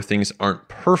scenario where things aren't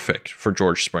perfect for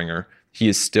George Springer, he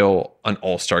is still an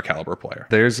all-star caliber player.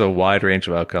 There's a wide range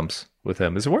of outcomes with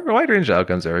him. There's a wide range of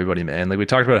outcomes, everybody, man. We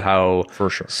talked about how for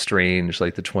sure strange the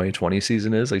 2020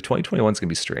 season is. 2021 is going to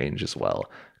be strange as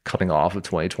well. Coming off of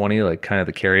 2020, kind of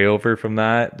the carryover from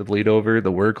that, the bleed over,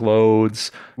 the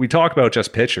workloads. We talk about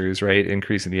just pitchers, right?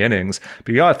 Increasing the innings, but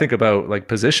you got to think about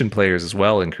position players as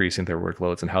well, increasing their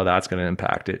workloads and how that's going to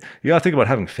impact it. You got to think about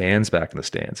having fans back in the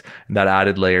stands and that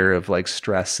added layer of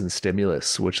stress and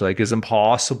stimulus, which is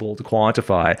impossible to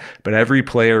quantify, but every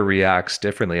player reacts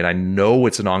differently. And I know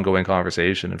it's an ongoing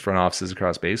conversation in front offices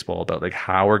across baseball about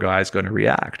how are guys going to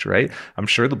react, right? I'm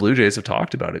sure the Blue Jays have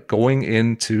talked about it going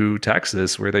into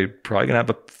Texas, where they're probably going to have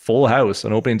a full house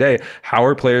on opening day. How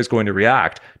are players going to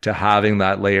react to having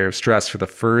that layer of stress for the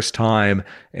first time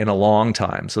in a long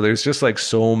time? So there's just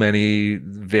so many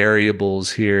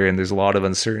variables here, and there's a lot of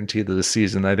uncertainty to the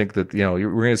season. I think that, we're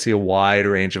going to see a wide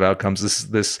range of outcomes.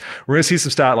 We're going to see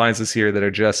some stat lines this year that are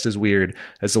just as weird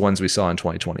as the ones we saw in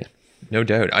 2020. No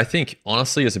doubt. I think,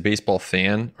 honestly, as a baseball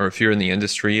fan, or if you're in the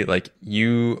industry,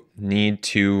 you need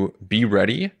to be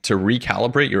ready to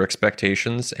recalibrate your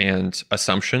expectations and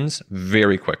assumptions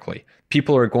very quickly.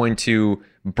 People are going to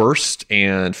burst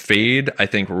and fade, I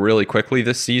think, really quickly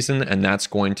this season, and that's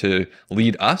going to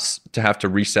lead us to have to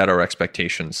reset our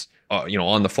expectations,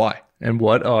 on the fly. And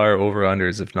what are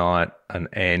over-unders if not an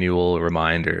annual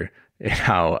reminder in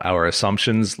how our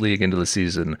assumptions leading into the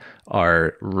season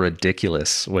are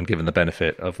ridiculous when given the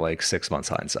benefit of 6 months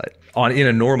hindsight in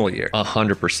a normal year?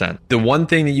 100%. The one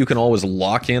thing that you can always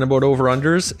lock in about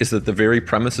over-unders is that the very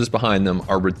premises behind them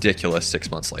are ridiculous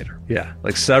 6 months later. Yeah.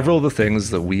 Several of the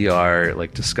things that we are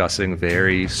discussing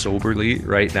very soberly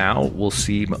right now will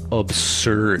seem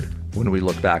absurd when we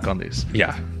look back on these.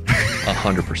 Yeah.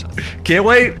 100%. Can't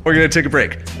wait. We're going to take a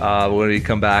break. When we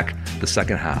come back, the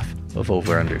second half of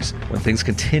over-unders, when things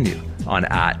continue on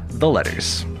At The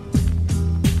Letters.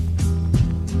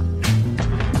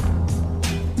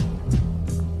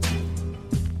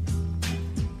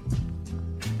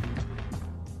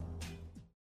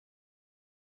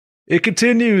 It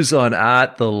continues on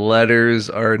at the letters,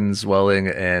 Arden Zwelling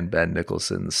and Ben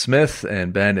Nicholson Smith.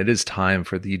 And Ben, it is time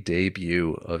for the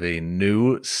debut of a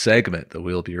new segment that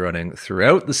we'll be running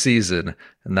throughout the season.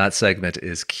 And that segment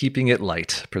is Keeping It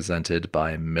Light, presented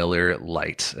by Miller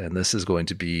Lite. And this is going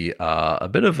to be a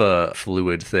bit of a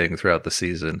fluid thing throughout the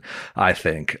season, I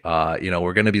think.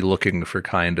 We're going to be looking for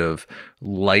kind of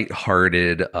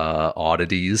lighthearted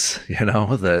oddities,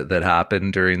 that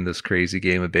happen during this crazy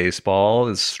game of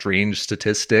baseball, strange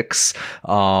statistics,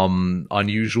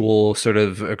 unusual sort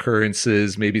of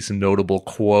occurrences, maybe some notable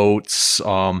quotes,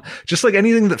 just like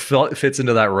anything that fits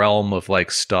into that realm of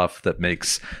like stuff that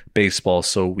makes baseball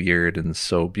so weird and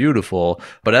so beautiful.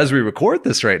 But as we record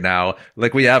this right now,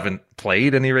 like we haven't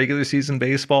played any regular season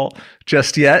baseball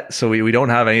just yet, so we don't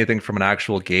have anything from an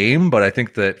actual game. But I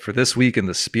think that for this week, in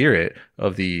the spirit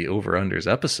of the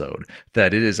over-unders episode,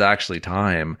 that it is actually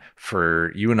time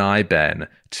for you and I, Ben,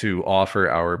 to offer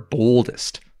our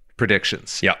boldest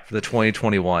predictions for the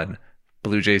 2021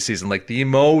 Blue Jays season, like the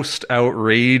most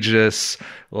outrageous,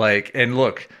 and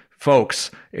look,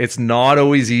 folks, it's not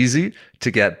always easy to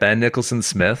get Ben Nicholson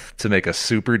Smith to make a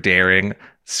super daring,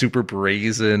 super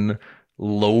brazen,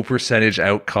 low percentage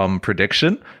outcome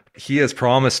prediction. He has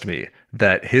promised me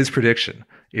that his prediction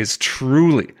is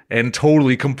truly and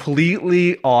totally,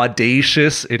 completely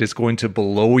audacious. It is going to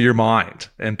blow your mind.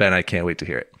 And Ben, I can't wait to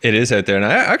hear it. It is out there. And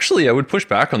I would push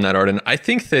back on that, Arden. I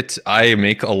think that I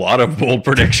make a lot of bold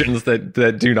predictions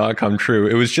that do not come true.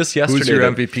 It was just yesterday. Who's your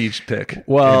MVP pick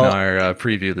well, in our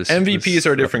preview? MVPs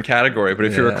are a different category. But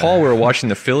if you recall, we were watching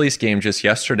the Phillies game just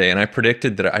yesterday, and I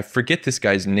predicted that, I forget this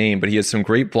guy's name, but he had some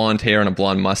great blonde hair and a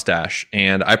blonde mustache.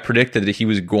 And I predicted that he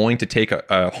was going to take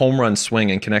a home run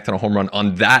swing and connect on a home run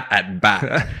on that at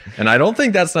bat. And I don't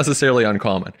think that's necessarily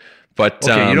uncommon. But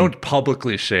okay, you don't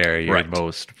publicly share your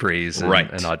most brazen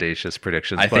and audacious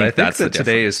predictions. I think that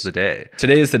today is the day.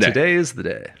 Today is the day. Today is the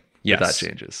day. Yes. That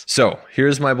changes. So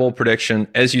here's my bold prediction.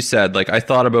 As you said, I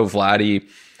thought about Vladdy,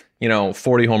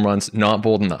 40 home runs, not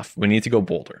bold enough. We need to go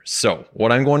bolder. So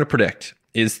what I'm going to predict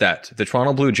is that the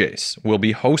Toronto Blue Jays will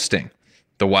be hosting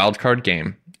the wild card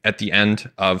game at the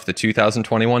end of the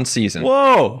 2021 season.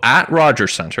 Whoa! At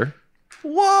Rogers Centre.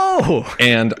 Whoa!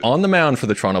 And on the mound for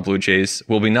the Toronto Blue Jays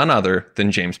will be none other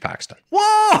than James Paxton.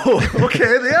 Whoa!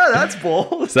 Okay, yeah, that's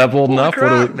bold. Is that bold enough?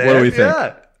 Crap, what do we think?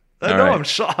 Yeah. I'm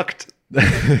shocked.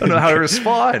 I don't know how to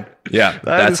respond. Yeah,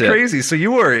 that's crazy. So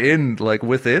you are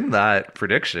within that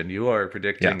prediction. You are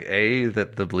predicting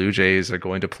that the Blue Jays are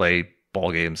going to play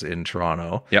ball games in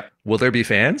Toronto. Yeah. Will there be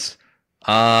fans?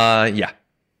 Yeah.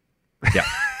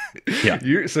 Yeah.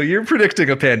 You're predicting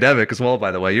a pandemic as well,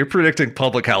 by the way. You're predicting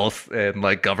public health and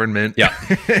government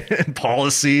and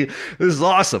policy. This is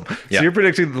awesome. Yeah. So you're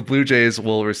predicting that the Blue Jays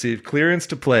will receive clearance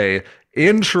to play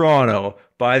in Toronto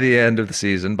by the end of the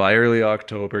season, by early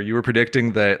October. You were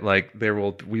predicting that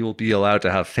we will be allowed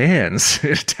to have fans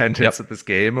in attendance at this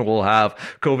game, and we'll have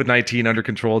COVID-19 under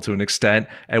control to an extent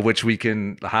at which we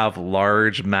can have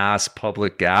large mass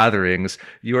public gatherings.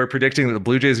 You are predicting that the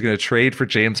Blue Jays are going to trade for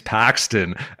James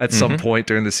Paxton at some point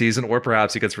during the season, or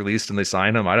perhaps he gets released and they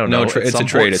sign him. I don't know. It's a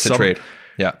trade. It's a trade.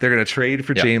 Yeah. They're going to trade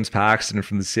for James Paxton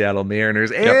from the Seattle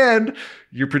Mariners. And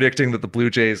you're predicting that the Blue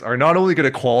Jays are not only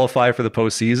going to qualify for the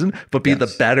postseason, but be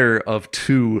the better of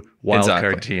two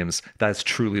wildcard teams. That's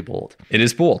truly bold. It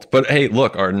is bold. But hey,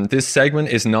 look, Arden, this segment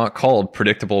is not called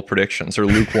predictable predictions or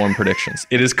lukewarm predictions.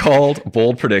 It is called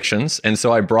bold predictions. And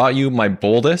so I brought you my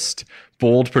bold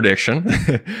prediction.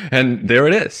 And there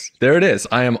it is. There it is.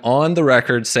 I am on the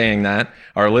record saying that.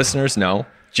 Our listeners know.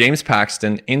 James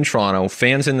Paxton in Toronto,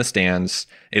 fans in the stands.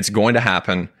 It's going to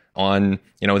happen on,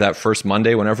 that first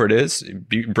Monday, whenever it is.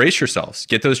 Brace yourselves.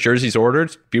 Get those jerseys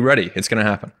ordered. Be ready. It's going to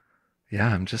happen. Yeah,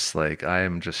 I am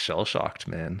just shell shocked,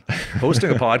 man. Hosting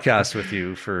a podcast with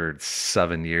you for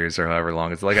 7 years or however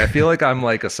long it's I feel like I'm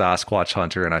like a Sasquatch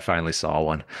hunter and I finally saw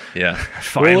one. Yeah. I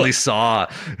finally saw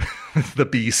the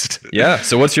beast. Yeah.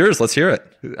 So what's yours? Let's hear it.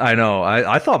 I know.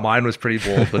 I thought mine was pretty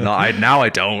bold, but now I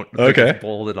don't think it's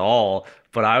bold at all.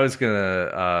 But I was going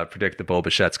to predict that Bo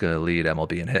Bichette's going to lead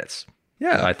MLB in hits.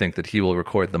 Yeah. I think that he will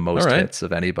record the most hits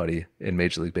of anybody in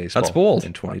Major League Baseball. That's bold.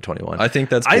 In 2021. I think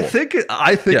that's bold.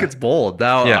 I think it's bold.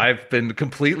 Now, I've been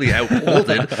completely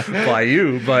outbolded by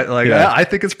you, but I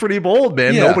think it's pretty bold,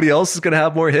 man. Yeah. Nobody else is going to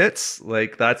have more hits.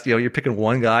 That's, you're picking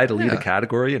one guy to lead a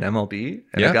category in MLB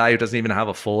and a guy who doesn't even have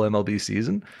a full MLB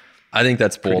season. I think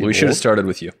that's bold. We should have started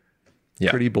with you. Yeah.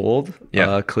 Pretty bold,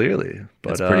 clearly.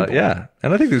 But pretty bold.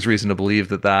 And I think there's reason to believe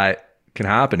that can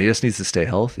happen. He just needs to stay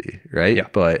healthy, right? Yeah.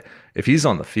 But if he's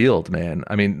on the field, man,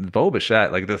 I mean, Bo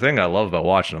Bichette, like the thing I love about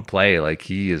watching him play, like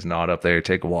he is not up there to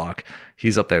take a walk.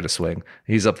 He's up there to swing.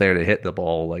 He's up there to hit the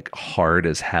ball like hard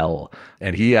as hell.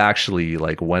 And he actually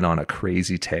like went on a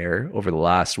crazy tear over the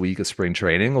last week of spring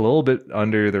training, a little bit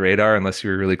under the radar unless you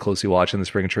were really closely watching the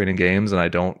spring training games. And I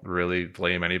don't really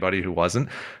blame anybody who wasn't.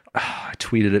 I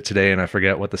tweeted it today and I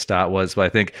forget what the stat was, but I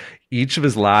think each of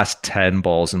his last 10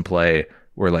 balls in play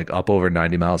were like up over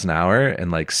 90 miles an hour,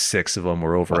 and like 6 of them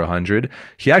were over 100.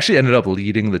 He actually ended up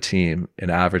leading the team in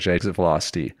average exit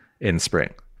velocity in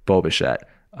spring, Bo Bichette.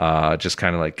 Just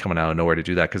kind of like coming out of nowhere to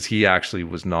do that because he actually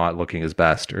was not looking his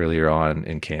best earlier on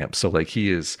in camp. So like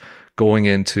he is going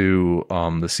into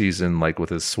the season like with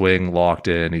his swing locked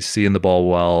in. He's seeing the ball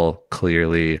well,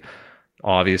 clearly.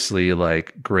 Obviously,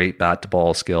 like great bat to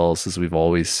ball skills as we've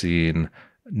always seen.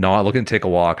 Not looking to take a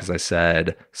walk, as I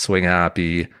said. Swing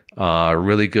happy.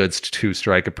 Really good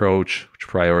 2-strike approach, which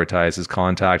prioritizes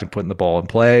contact and putting the ball in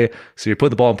play. So you put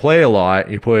the ball in play a lot,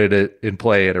 you put it in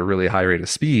play at a really high rate of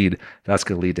speed, that's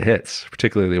going to lead to hits,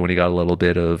 particularly when you got a little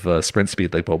bit of sprint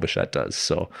speed like Bo Bichette does.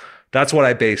 So that's what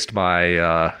I based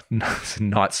my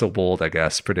not so bold, I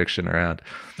guess, prediction around.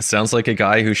 Sounds like a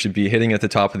guy who should be hitting at the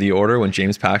top of the order when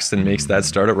James Paxton makes that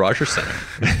start at Rogers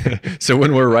Center. So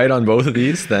when we're right on both of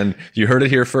these, then you heard it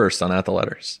here first on At the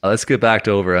Letters. Let's get back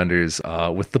to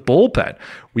over-unders with the bullpen.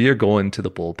 We are going to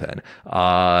the bullpen.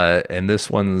 And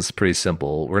this one's pretty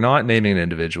simple. We're not naming an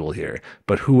individual here,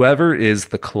 but whoever is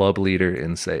the club leader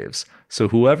in saves. So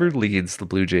whoever leads the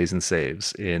Blue Jays in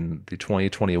saves in the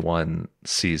 2021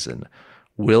 season,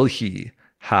 will he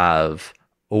have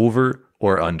over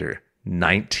or under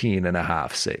 19 and a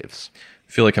half saves?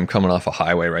 I feel like I'm coming off a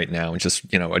highway right now and just,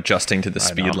 adjusting to the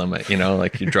speed limit,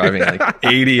 like you're driving like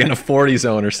 80 in a 40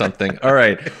 zone or something. All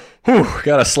right. Whew,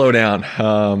 gotta slow down.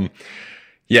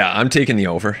 Yeah, I'm taking the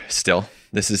over still.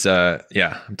 This is,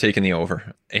 I'm taking the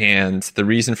over. And the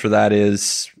reason for that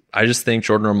is I just think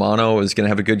Jordan Romano is going to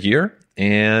have a good year.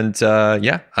 And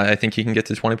I think he can get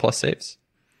to 20 plus saves.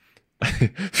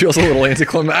 Feels a little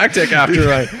anticlimactic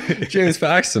after James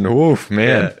Paxton. Oof,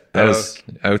 man, that was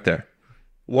out there.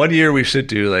 One year we should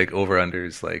do like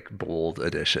over-unders, like bold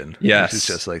edition. Yes. Which is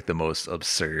just like the most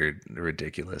absurd,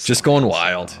 ridiculous. Just going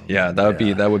wild. Yeah,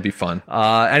 that would be fun.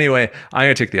 Anyway, I'm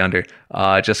going to take the under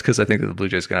just because I think that the Blue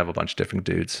Jays are going to have a bunch of different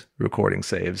dudes recording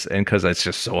saves, and because it's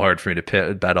just so hard for me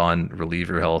to bet on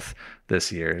reliever health this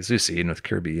year, as we've seen with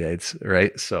Kirby Yates,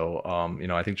 right? So,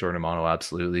 I think Jordan Romano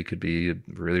absolutely could be a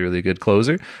really, really good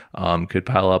closer, could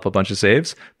pile up a bunch of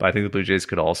saves, but I think the Blue Jays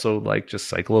could also like just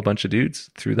cycle a bunch of dudes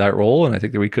through that role, and I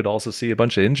think that we could also see a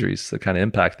bunch of injuries that kind of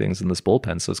impact things in this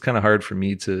bullpen. So it's kind of hard for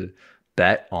me to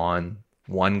bet on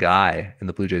one guy in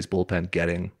the Blue Jays bullpen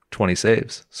getting 20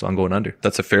 saves. So I'm going under.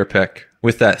 That's a fair pick.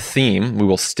 With that theme, we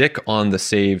will stick on the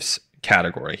saves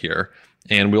category here.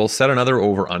 And we'll set another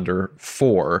over-under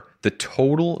for the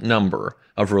total number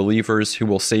of relievers who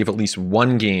will save at least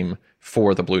one game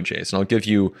for the Blue Jays. And I'll give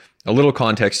you a little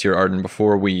context here, Arden,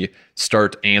 before we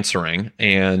start answering.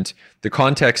 And the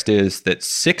context is that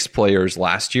 6 players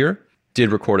last year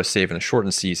did record a save in a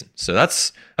shortened season. So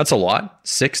that's a lot.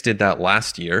 6 did that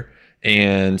last year.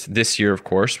 And this year, of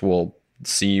course, we'll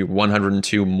see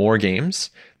 102 more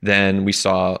games than we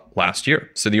saw last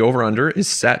year. So the over-under is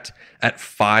set at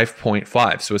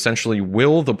 5.5. So essentially,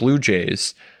 will the Blue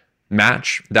Jays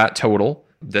match that total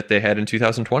that they had in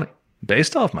 2020?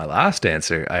 Based off my last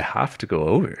answer, I have to go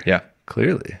over. Yeah.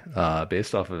 Clearly.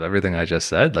 Based off of everything I just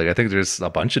said. Like, I think there's a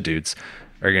bunch of dudes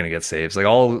are going to get saves.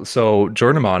 So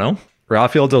Jordan Romano,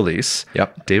 Rafael Dolis,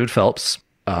 Yep. David Phelps,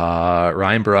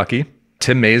 Ryan Baracki,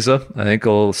 Tim Meza, I think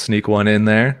will sneak one in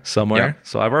there somewhere. Yep.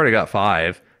 So I've already got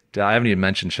 5. I haven't even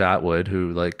mentioned Chatwood,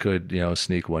 who could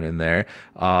sneak one in there.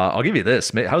 I'll give you this.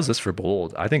 How's this for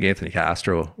bold? I think Anthony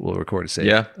Castro will record a save.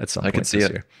 Yeah, at some I point could see this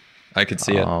it. year. I could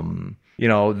see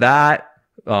it. That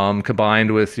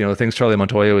combined with things Charlie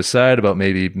Montoya has said about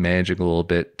maybe managing a little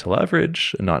bit to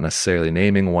leverage and not necessarily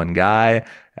naming one guy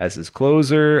as his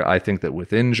closer. I think that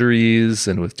with injuries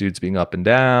and with dudes being up and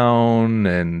down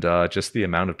and just the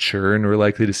amount of churn we're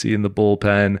likely to see in the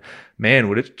bullpen, man,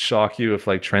 would it shock you if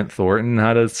like Trent Thornton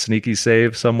had a sneaky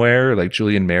save somewhere, like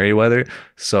Julian Merriweather?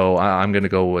 So I'm going to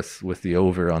go with the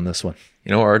over on this one.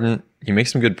 Arden, you make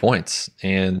some good points,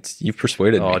 and you've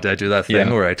persuaded me. Oh, did I do that thing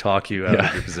where I talk you out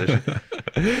of your position?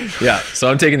 Yeah, so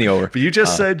I'm taking the over. But you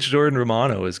just said Jordan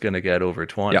Romano is going to get over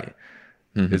 20. Yeah.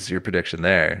 Mm-hmm. Is your prediction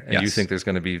there? And you think there's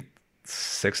going to be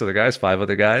 5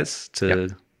 other guys to...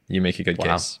 Yep. You make a good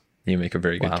case. You make a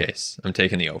very good case. I'm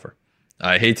taking the over.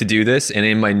 I hate to do this. And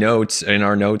in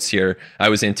our notes here, I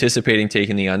was anticipating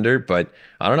taking the under, but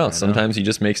I don't know. Sometimes you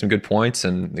just make some good points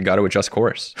and you got to adjust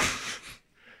course.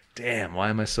 Damn, why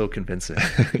am I so convincing?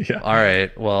 Yeah. All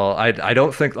right. Well, I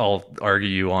don't think I'll argue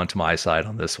you onto my side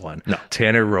on this one. No.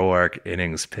 Tanner Roark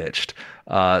innings pitched.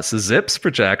 So Zips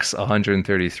projects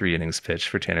 133 innings pitched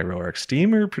for Tanner Roark.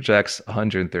 Steamer projects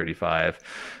 135.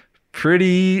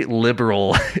 Pretty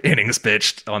liberal innings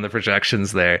pitched on the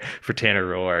projections there for Tanner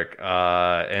Roark.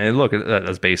 And look,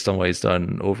 that's based on what he's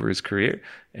done over his career.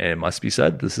 And it must be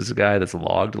said, this is a guy that's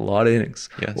logged a lot of innings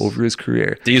over his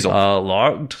career.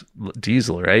 Diesel.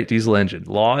 Diesel, right? Diesel engine.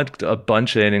 Logged a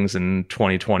bunch of innings in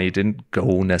 2020. Didn't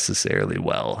go necessarily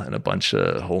well, and a bunch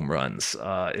of home runs.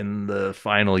 In the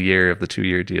final year of the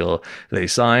 2-year deal they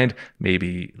signed,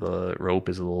 maybe the rope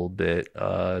is a little bit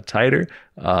tighter.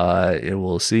 It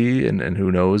will see, and who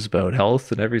knows about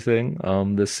health and everything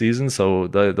this season. So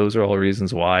those are all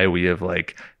reasons why we have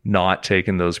not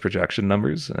taken those projection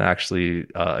numbers and actually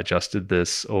adjusted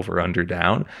this over under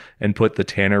down and put the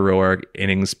Tanner Roark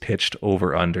innings pitched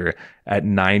over under at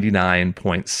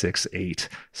 99.68.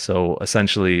 So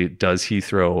essentially, does he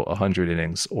throw 100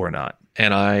 innings or not?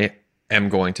 And I am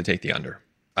going to take the under.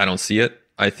 I don't see it.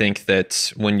 I think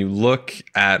that when you look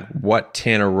at what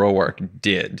Tanner Roark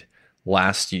did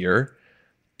last year,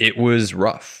 it was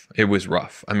rough. It was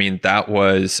rough. I mean, that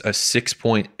was a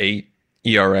 6.8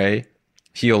 ERA.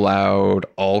 He allowed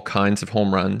all kinds of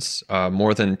home runs,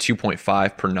 more than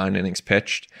 2.5 per 9 innings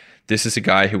pitched. This is a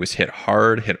guy who was hit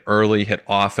hard, hit early, hit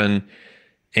often.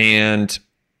 And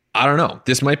I don't know,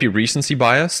 this might be recency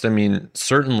biased. I mean,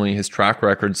 certainly his track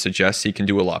record suggests he can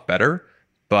do a lot better,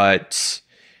 but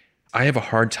I have a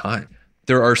hard time.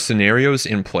 There are scenarios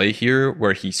in play here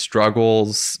where he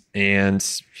struggles and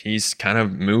he's kind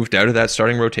of moved out of that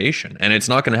starting rotation. And it's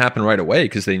not going to happen right away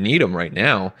because they need him right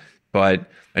now. But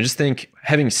I just think,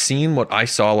 having seen what I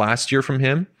saw last year from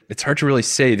him, it's hard to really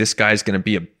say this guy's going to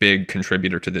be a big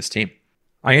contributor to this team.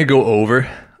 I'm going to go over.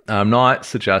 I'm not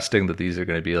suggesting that these are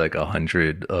going to be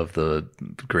 100 of the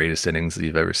greatest innings that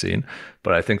you've ever seen,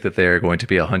 but I think that they are going to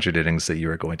be 100 innings that you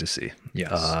are going to see.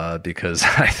 Yes. Because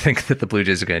I think that the Blue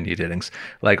Jays are going to need innings,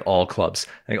 like all clubs.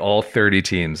 I think all 30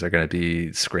 teams are going to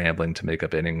be scrambling to make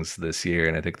up innings this year,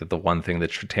 and I think that the one thing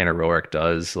that Tanner Roark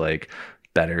does,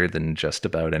 better than just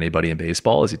about anybody in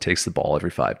baseball, is he takes the ball every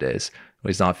 5 days. When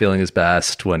he's not feeling his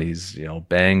best, when he's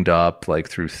banged up,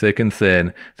 through thick and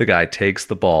thin, the guy takes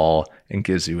the ball and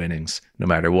gives you innings no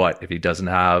matter what. If he doesn't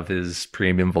have his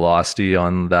premium velocity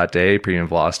on that day, premium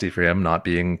velocity for him not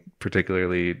being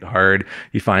particularly hard,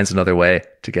 he finds another way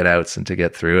to get outs and to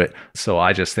get through it. So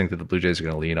I just think that the Blue Jays are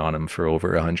going to lean on him for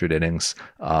over 100 innings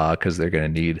because they're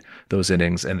going to need those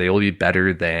innings, and they will be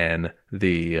better than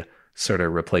the sort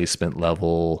of replacement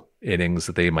level innings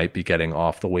that they might be getting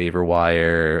off the waiver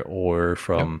wire or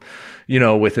from,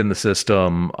 within the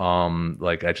system.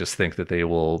 I just think that they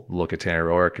will look at Tanner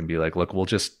Roark and be like, look, we'll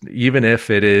just, even if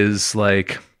it is I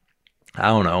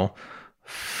don't know,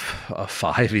 a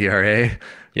 5 ERA,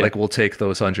 we'll take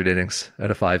those 100 innings at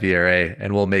a 5 ERA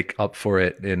and we'll make up for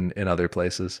it in other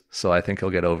places. So I think he'll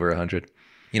get over 100.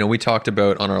 We talked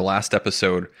about on our last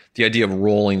episode the idea of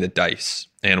rolling the dice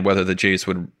and whether the Jays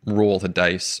would roll the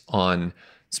dice on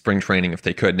spring training if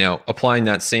they could. Now, applying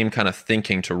that same kind of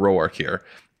thinking to Roark here,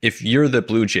 if you're the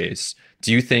Blue Jays,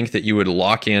 do you think that you would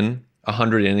lock in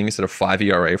 100 innings at a 5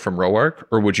 ERA from Roark,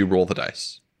 or would you roll the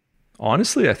dice?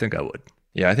 Honestly, I think I would.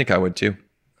 Yeah, I think I would too.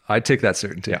 I'd take that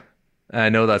certainty. Yeah. I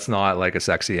know that's not a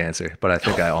sexy answer, but I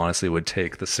think I honestly would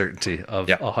take the certainty of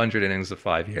 100 innings of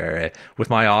 5 ERA with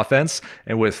my offense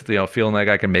and with feeling like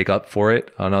I can make up for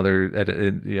it on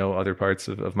other parts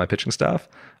of my pitching staff.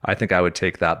 I think I would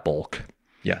take that bulk.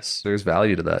 Yes, there's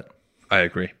value to that. I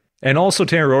agree. And also,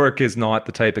 Tanner Roark is not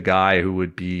the type of guy who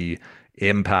would be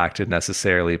impacted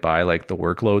necessarily by the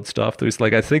workload stuff. There's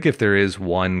I think if there is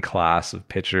one class of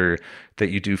pitcher that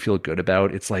you do feel good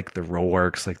about, it's the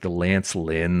Roarks, the Lance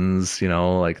Lynns,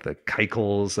 the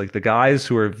Keuchels, the guys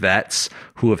who are vets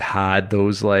who have had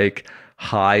those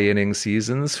high inning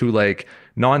seasons, who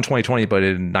not in 2020 but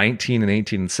in 19 and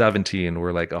 18 and 17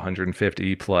 were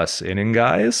 150 plus inning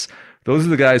guys. Those are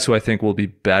the guys who I think will be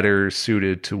better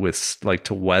suited to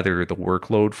to weather the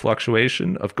workload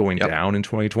fluctuation of going down in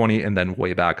 2020 and then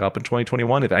way back up in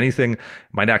 2021. If anything, it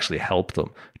might actually help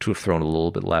them to have thrown a little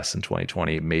bit less in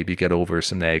 2020, maybe get over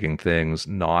some nagging things,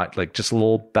 not just a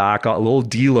little back off, a little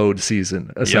deload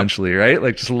season, essentially, right?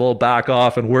 Just a little back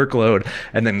off and workload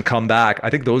and then come back. I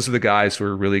think those are the guys who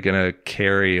are really going to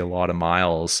carry a lot of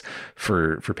miles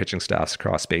for pitching staffs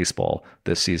across baseball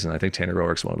this season. I think Tanner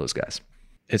Roark's one of those guys.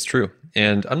 It's true.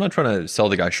 And I'm not trying to sell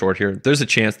the guy short here. There's a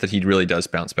chance that he really does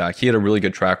bounce back. He had a really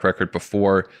good track record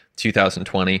before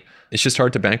 2020. It's just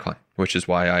hard to bank on, which is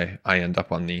why I end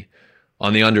up on the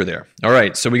under there. All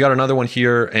right, so we got another one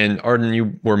here. And Arden,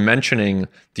 you were mentioning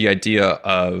the idea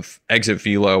of exit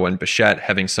velo and Bichette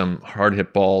having some hard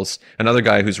hit balls. Another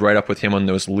guy who's right up with him on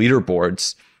those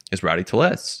leaderboards is Rowdy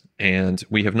Tellez. And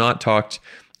we have not talked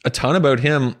a ton about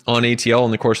him on ATL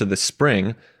in the course of this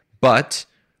spring, but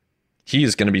he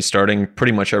is going to be starting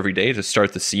pretty much every day to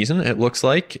start the season, it looks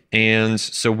like. And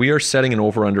so we are setting an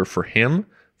over-under for him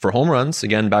for home runs.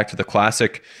 Again, back to the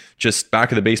classic, just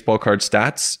back of the baseball card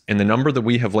stats. And the number that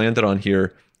we have landed on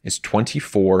here is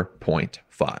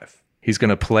 24.5. He's going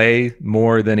to play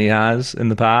more than he has in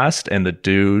the past, and the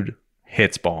dude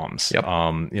hits bombs. Yep.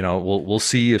 We'll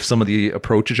see if some of the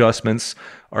approach adjustments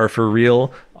are for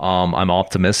real. I'm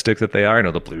optimistic that they are. I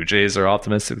know the Blue Jays are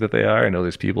optimistic that they are. I know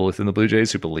there's people within the Blue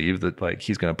Jays who believe that like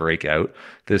he's going to break out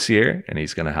this year and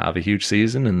he's going to have a huge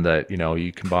season, and that,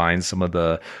 you combine some of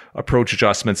the approach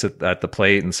adjustments at the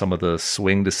plate and some of the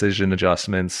swing decision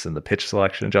adjustments and the pitch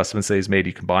selection adjustments that he's made.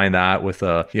 You combine that with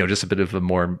just a bit of a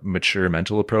more mature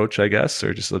mental approach, I guess,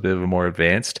 or just a bit of a more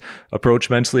advanced approach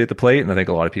mentally at the plate. And I think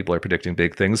a lot of people are predicting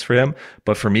big things for him.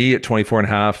 But for me, at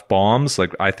 24.5 bombs,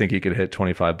 like I think he could hit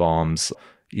 25 bombs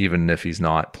even if he's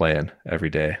not playing every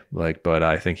day. But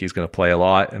I think he's going to play a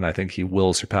lot, and I think he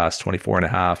will surpass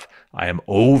 24.5. I am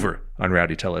over on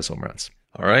Rowdy Tellez home runs.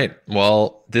 All right.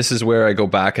 Well, this is where I go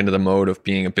back into the mode of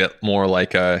being a bit more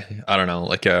like a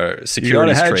securities you got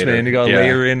a hedge, trader. Man. You got to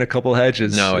layer in a couple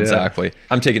hedges. No, exactly.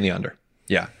 I'm taking the under.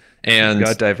 Yeah. And you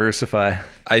got to diversify.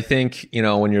 I think,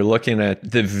 when you're looking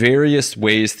at the various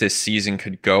ways this season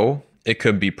could go, it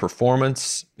could be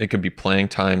performance, it could be playing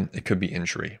time, it could be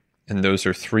injury. And those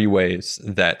are three ways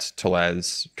that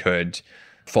Tellez could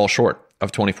fall short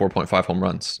of 24.5 home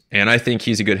runs. And I think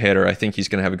he's a good hitter. I think he's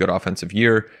going to have a good offensive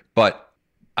year. But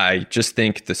I just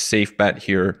think the safe bet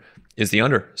here is the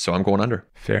under. So I'm going under.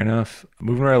 Fair enough.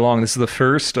 Moving right along. This is the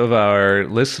first of our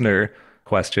listener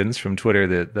questions from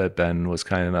Twitter that Ben was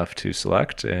kind enough to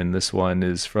select. And this one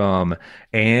is from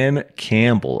Ann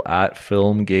Campbell at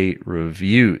Filmgate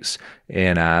Reviews,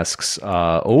 and asks,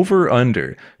 over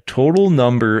under total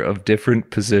number of different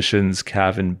positions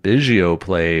Cavan Biggio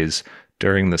plays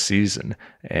during the season.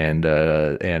 And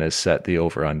has set the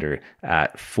over under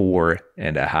at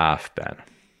 4.5, Ben.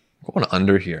 I'm going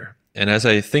under here. And as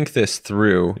I think this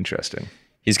through, interesting.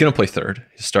 He's going to play third.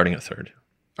 He's starting at third.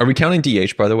 Are we counting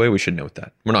DH, by the way? We should note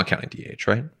that. We're not counting DH,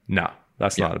 right? No,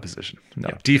 that's not a position. No,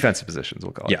 defensive positions,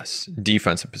 we'll call it. Yes,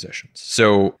 defensive positions.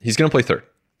 So he's going to play third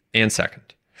and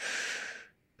second.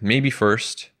 Maybe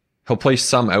first. He'll play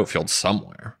some outfield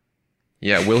somewhere.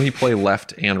 Yeah, will he play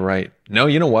left and right? No,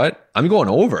 you know what? I'm going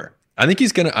over. I think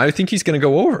he's gonna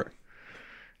go over.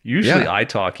 Usually I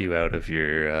talk you out of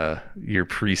your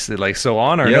preset. So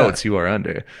on our notes, you are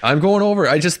under. I'm going over.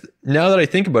 Now that I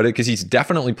think about it, because he's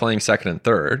definitely playing second and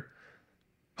third,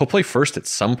 he'll play first at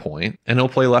some point, and he'll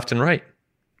play left and right.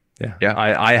 Yeah.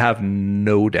 I have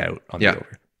no doubt on the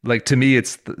over. To me,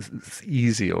 it's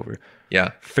easy over.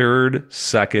 Yeah. Third,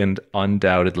 second,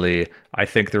 undoubtedly. I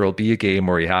think there will be a game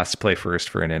where he has to play first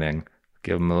for an inning.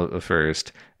 Give him a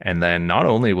first. And then not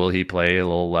only will he play a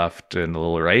little left and a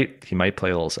little right, he might play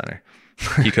a little center.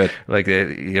 He could. he did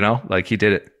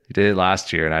it. He did it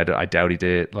last year. And I doubt he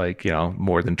did it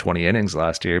more than 20 innings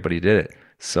last year, but he did it.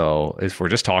 So if we're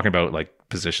just talking about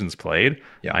positions played,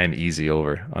 I am easy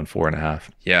over on 4.5.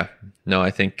 Yeah. No,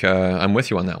 I think I'm with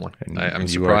you on that one. I'm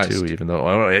surprised. You are too, even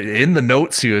though in the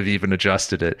notes you have even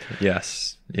adjusted it.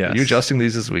 Yes. Are you adjusting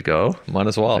these as we go? Might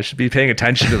as well. I should be paying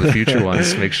attention to the future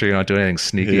ones. Make sure you're not doing anything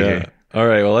sneaky here. All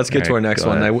right, well, let's get to our next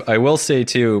one. I will say,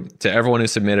 too, to everyone who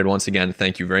submitted, once again,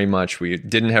 thank you very much. We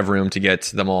didn't have room to get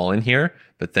them all in here,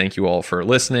 but thank you all for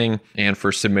listening and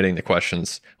for submitting the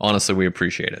questions. Honestly, we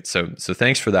appreciate it. So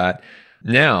thanks for that.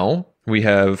 Now, we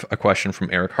have a question from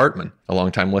Eric Hartman, a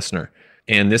longtime listener.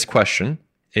 And this question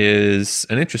is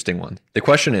an interesting one. The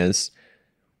question is,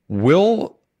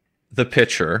 will the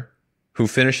pitcher who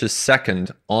finishes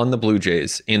second on the Blue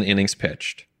Jays in innings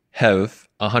pitched have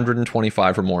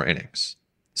 125 or more innings?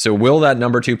 So will that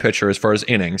number two pitcher, as far as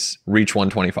innings, reach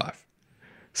 125?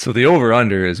 So the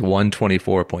over-under is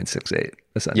 124.68,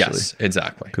 essentially. Yes,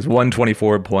 exactly. Because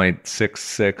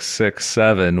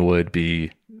 124.6667 would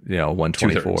be,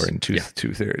 124 and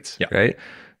two-thirds, right?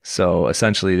 So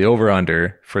essentially the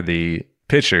over-under for the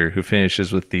pitcher who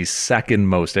finishes with the second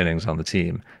most innings on the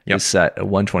team is set at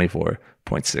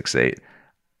 124.68.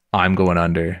 I'm going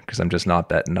under because I'm just not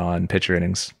betting on pitcher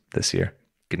innings this year.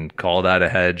 can call that a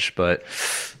hedge, but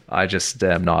I just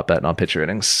am not betting on pitcher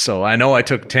innings. So I know I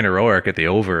took Tanner Roark at the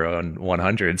over on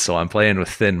 100, so I'm playing with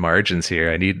thin margins here.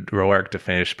 I need Roark to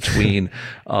finish between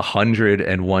 100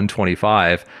 and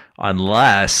 125,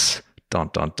 unless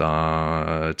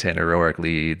Tanner Roark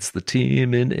leads the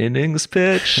team in innings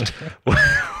pitched,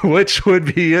 which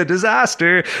would be a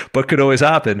disaster, but could always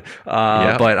happen.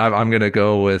 But I'm going to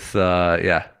go with, I'm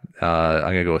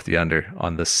going to go with the under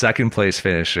on the second place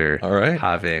finisher. All right.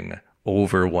 Having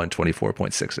over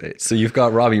 124.68. So you've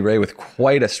got Robbie Ray with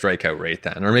quite a strikeout rate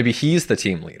then, or maybe he's the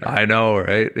team leader. I know,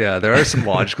 right? Yeah, there are some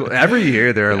logical. Every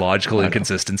year there are logical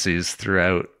inconsistencies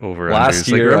throughout over Last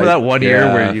unders. year, remember that one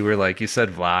year where you were like, you said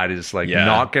Vlad is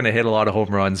not going to hit a lot of home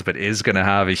runs, but is going to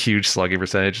have a huge slugging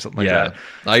percentage, something like that.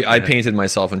 I painted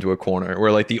myself into a corner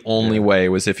where like the only way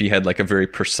was if he had like a very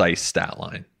precise stat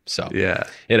line. So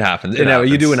it happens.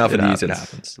 You do enough of these, it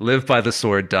happens. Live by the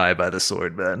sword, die by the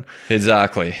sword, man.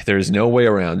 Exactly. There's no way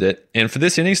around it. And for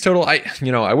this innings total,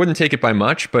 I wouldn't take it by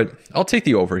much, but I'll take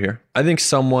the over here. I think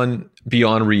someone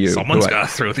beyond Ryu. Someone's got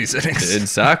to throw these innings.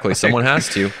 Exactly. Someone has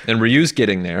to. And Ryu's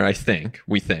getting there,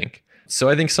 we think. So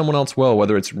I think someone else will,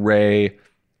 whether it's Ray,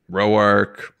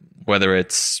 Roark, whether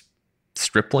it's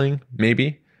Stripling,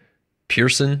 maybe,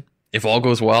 Pearson, if all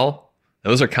goes well.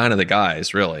 Those are kind of the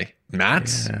guys, really.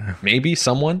 Matz, maybe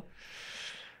someone.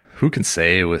 Who can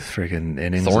say with friggin'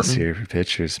 innings this year for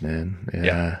pitchers, man?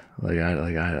 Yeah.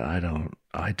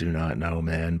 I do not know,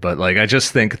 man. But like, I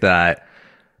just think that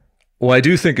what I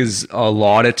do think is a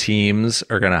lot of teams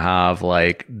are going to have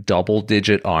like double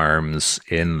digit arms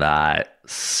in that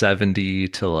 70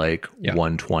 to like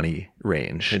 120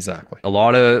 range. Exactly. A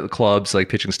lot of clubs, like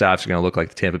pitching staffs, are going to look like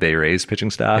the Tampa Bay Rays pitching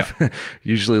staff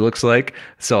usually looks like.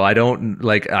 So I don't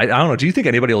know. Do you think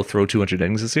anybody will throw 200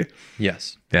 innings this year?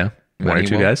 Yes. Yeah. One or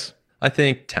two guys? I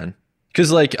think 10.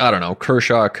 Because like, I don't know,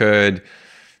 Kershaw could,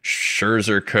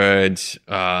 Scherzer could,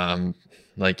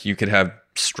 like you could have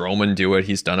Stroman do it.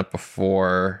 He's done it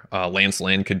before. Lance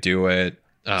Lynn could do it.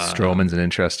 Stroman's an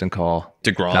interesting call.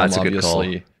 DeGrom, that's obviously.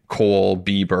 A good call. Cole,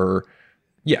 Bieber.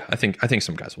 Yeah, I think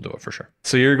some guys will do it for sure.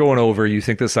 So you're going over. You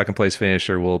think the second place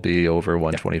finisher will be over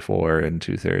 124 and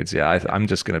 2/3? Yeah, I'm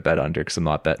just going to bet under because I'm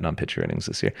not betting on pitcher innings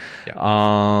this year. Yeah.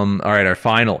 All right, our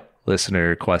final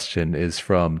listener question is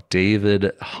from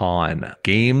David Hahn.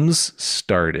 Games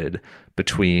started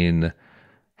between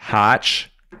Hatch,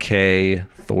 Kay,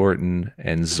 Thornton,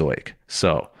 and Zoik.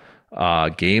 So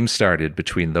games started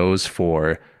between those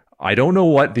four. I don't know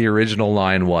what the original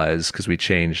line was because we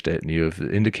changed it, and you have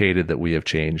indicated that we have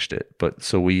changed it. But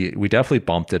so we definitely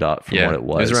bumped it up from what it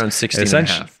was. It was around 16 and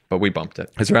a half, but we bumped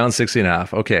it. It's around 16 and a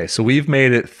half. Okay, so we've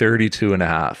made it 32 and a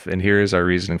half, and here's our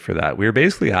reasoning for that. We were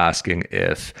basically asking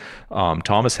if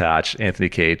Thomas Hatch, Anthony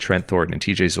Kay, Trent Thornton, and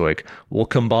TJ Zoik will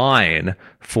combine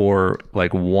for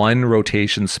like one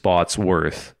rotation spot's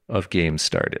worth of games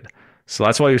started. So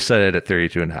that's why we set it at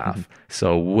 32 and a half. Mm-hmm.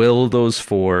 So will those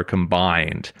four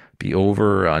combined be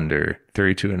over or under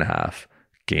 32 and a half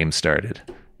games started?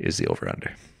 Is the over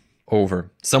under?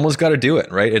 Over. Someone's got to do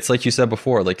it, right? It's like you said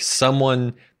before, like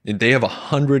they have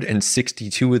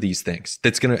 162 of these things.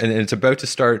 And it's about to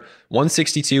start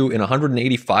 162 in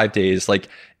 185 days. Like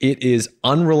it is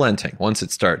unrelenting once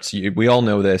it starts. We all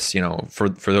know this, for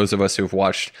those of us who've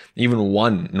watched even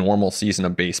one normal season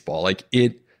of baseball, like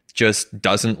it just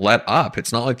doesn't let up.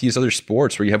 It's not like these other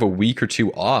sports where you have a week or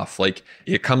two off. Like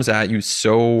it comes at you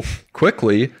so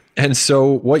quickly. And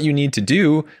so what you need to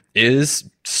do is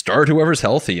start whoever's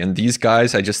healthy. And these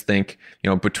guys, I just think,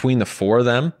 between the four of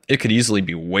them, it could easily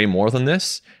be way more than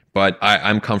this. But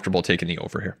I'm comfortable taking the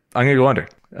over here. I'm going to go under.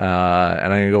 And I'm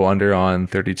going to go under on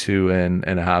 32 and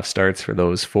a half starts for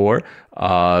those four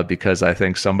because I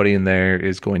think somebody in there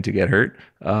is going to get hurt.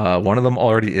 One of them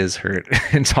already is hurt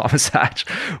in Thomas Hatch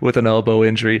with an elbow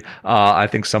injury. I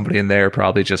think somebody in there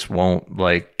probably just won't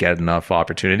get enough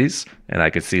opportunities. And I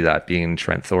could see that being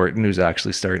Trent Thornton, who's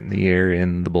actually starting the year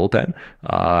in the bullpen.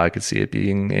 I could see it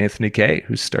being Anthony Kay,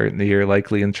 who's starting the year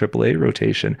likely in AAA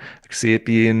rotation. I could see it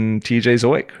being TJ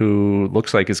Zoik, who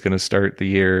looks like is going to start the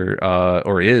year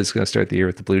or is going to start the year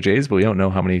with the Blue Jays, but we don't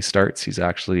know how many starts he's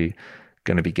actually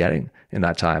going to be getting in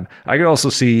that time. I could also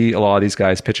see a lot of these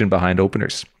guys pitching behind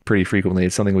openers pretty frequently.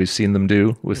 It's something we've seen them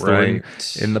do with Thornton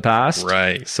in the past.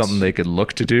 Right. Something they could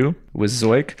look to do with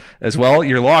Zoik as well.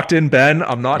 You're locked in, Ben.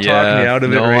 I'm not talking you out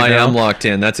of it right now. No, I am locked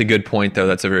in. That's a good point, though.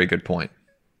 That's a very good point.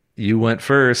 You went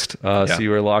first, so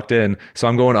you were locked in. So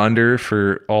I'm going under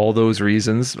for all those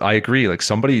reasons. I agree.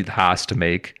 Somebody has to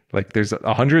make, there's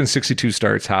 162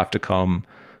 starts have to come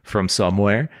from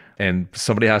somewhere, and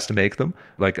somebody has to make them.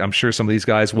 Like, I'm sure some of these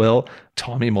guys will.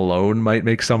 Tommy Malone might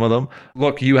make some of them.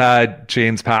 Look, you had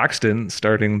James Paxton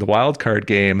starting the wild card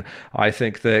game. I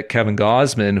think that Kevin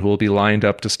Gausman, who will be lined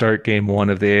up to start game 1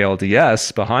 of the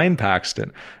ALDS behind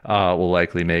Paxton, will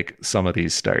likely make some of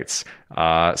these starts.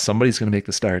 Somebody's going to make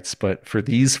the starts, but for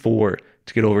these 4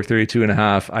 to get over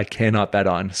 32.5, I cannot bet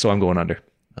on, so I'm going under.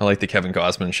 I like the Kevin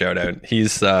Gausman shout out.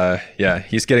 He's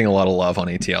getting a lot of love on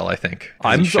ATL, I think.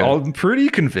 I'm pretty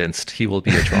convinced he will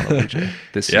be a Toronto Blue Jay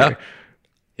this year.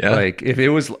 Yeah. Like, if it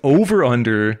was over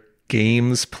under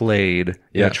games played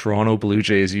in a Toronto Blue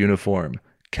Jays uniform,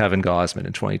 Kevin Gausman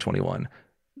in 2021,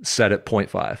 set at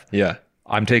 0.5. Yeah.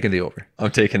 I'm taking the over.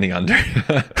 I'm taking the under.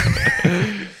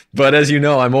 But as you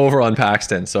know, I'm over on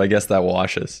Paxton, so I guess that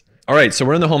washes. All right, so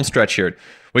we're in the home stretch here.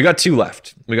 We got 2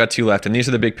 left. And these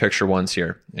are the big picture ones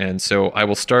here. And so I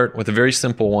will start with a very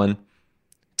simple one.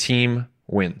 Team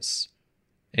wins.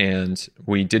 And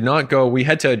we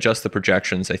had to adjust the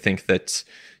projections. I think that,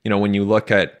 when you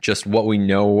look at just what we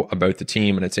know about the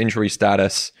team and its injury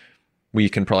status, we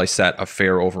can probably set a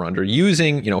fair over-under.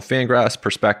 Using, Fangraphs,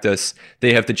 Prospectus,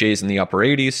 they have the Jays in the upper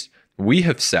 80s. We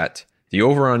have set the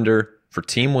over-under for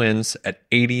team wins at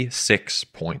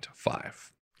 86.5.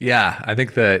 Yeah, I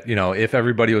think that, if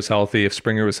everybody was healthy, if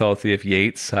Springer was healthy, if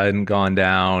Yates hadn't gone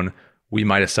down, we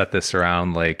might have set this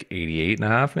around like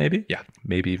 88.5, maybe. Yeah.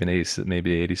 Maybe even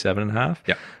 87.5.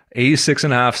 Yeah.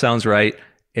 86.5 sounds right.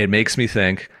 It makes me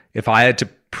think, if I had to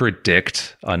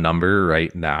predict a number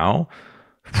right now,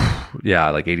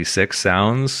 yeah, like 86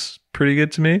 sounds pretty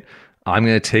good to me. I'm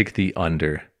going to take the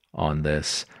under on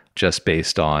this, just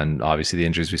based on, obviously, the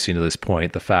injuries we've seen to this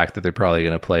point, the fact that they're probably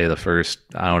going to play the first,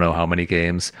 I don't know how many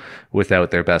games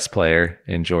without their best player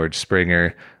in George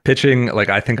Springer. Pitching, like,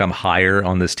 I think I'm higher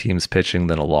on this team's pitching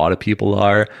than a lot of people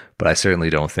are, but I certainly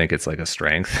don't think it's like a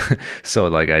strength. So,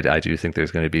 like, I do think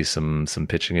there's going to be some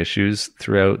pitching issues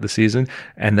throughout the season.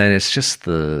 And then it's just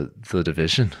the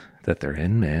division that they're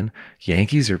in, man.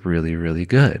 Yankees are really, really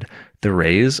good. The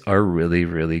Rays are really,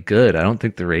 really good. I don't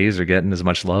think the Rays are getting as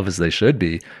much love as they should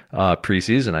be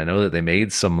preseason. I know that they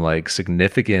made some like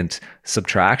significant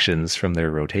subtractions from their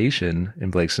rotation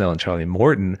in Blake Snell and Charlie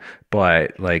Morton,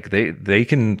 but like they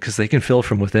can fill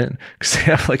from within, because they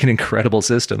have like an incredible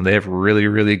system. They have really,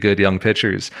 really good young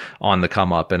pitchers on the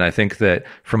come up, and I think that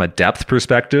from a depth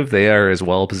perspective, they are as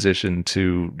well positioned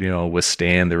to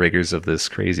withstand the rigors of this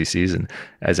crazy season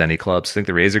as any clubs. I think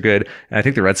the Rays are good, and I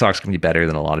think the Red Sox can be better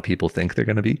than a lot of people think they're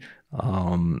going to be.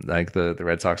 Like the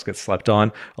Red Sox get slept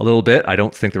on a little bit. I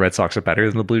don't think the Red Sox are better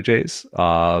than the Blue Jays,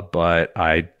 but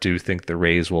I do think the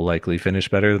Rays will likely finish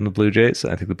better than the Blue Jays.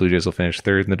 I think the Blue Jays will finish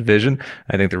third in the division.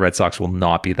 I think the Red Sox will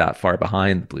not be that far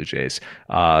behind the Blue Jays.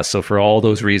 So for all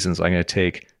those reasons, I'm going to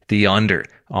take the under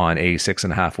on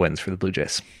 86.5 wins for the Blue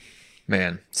Jays.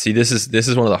 Man, see, this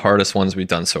is one of the hardest ones we've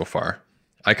done so far.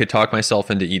 I could talk myself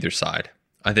into either side.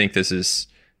 I think this is,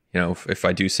 if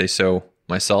I do say so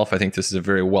myself, I think this is a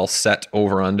very well set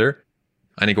over under.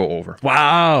 I think go over.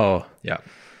 Wow. Yeah.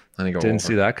 I think go Didn't over.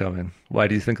 see that coming. Why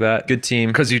do you think that? Good team.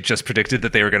 Because you just predicted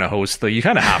that they were going to host you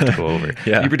kind of have to go over.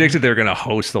 Yeah. You predicted they were going to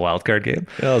host the wild card game.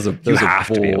 That was a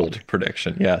bold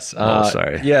prediction. Yes.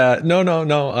 Sorry. Yeah.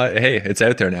 No. Hey, it's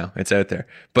out there now. It's out there.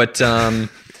 But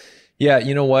yeah,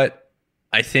 you know what?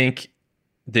 I think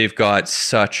they've got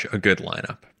such a good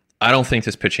lineup. I don't think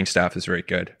this pitching staff is very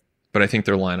good, but I think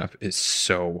their lineup is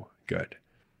so good.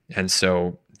 And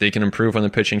so they can improve on the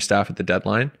pitching staff at the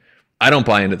deadline. I don't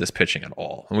buy into this pitching at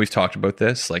all. And we've talked about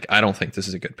this. Like, I don't think this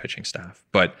is a good pitching staff,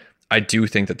 but I do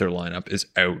think that their lineup is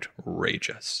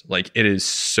outrageous. Like, it is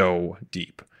so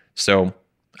deep. So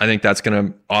I think that's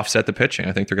going to offset the pitching.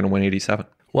 I think they're going to win 87.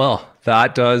 Well,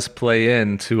 that does play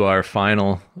into our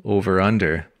final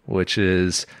over-under, which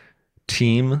is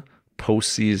team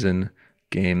postseason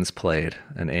games played,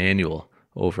 an annual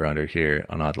over-under here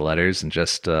on Odd Letters. And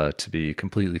just to be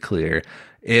completely clear,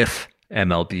 if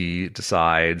MLB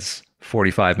decides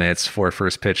 45 minutes for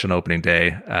first pitch on opening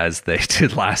day, as they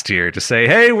did last year, to say,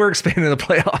 hey, we're expanding the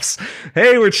playoffs.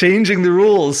 Hey, we're changing the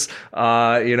rules.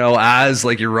 As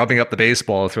like you're rubbing up the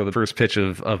baseball, throw the first pitch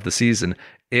of the season.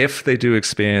 If they do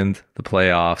expand the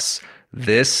playoffs,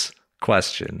 this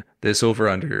question, this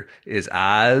over-under, is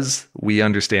as we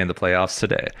understand the playoffs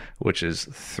today, which is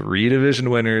 3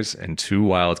 division winners and 2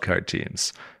 wildcard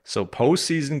teams. So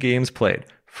postseason games played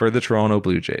for the Toronto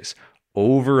Blue Jays,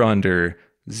 over-under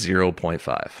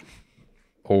 0.5.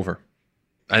 Over.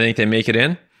 I think they make it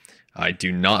in. I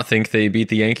do not think they beat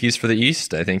the Yankees for the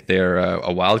East. I think they're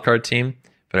a wild card team,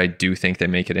 but I do think they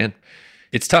make it in.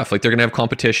 It's tough. Like, they're going to have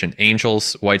competition.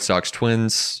 Angels, White Sox,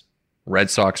 Twins,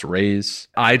 Red Sox, Rays.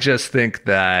 I just think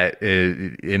that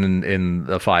in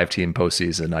the 5-team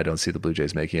postseason, I don't see the Blue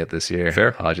Jays making it this year.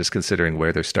 Fair. Just considering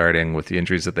where they're starting with the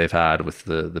injuries that they've had, with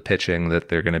the pitching that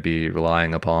they're going to be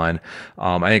relying upon.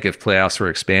 I think if playoffs were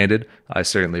expanded, I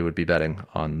certainly would be betting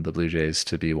on the Blue Jays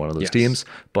to be one of those teams.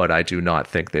 But I do not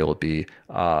think they will be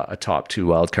a top 2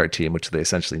 wildcard team, which they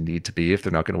essentially need to be if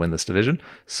they're not going to win this division.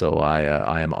 So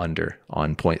I am under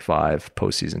on 0.5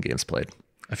 postseason games played.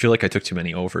 I feel like I took too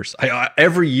many overs.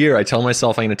 Every year I tell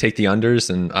myself I'm going to take the unders,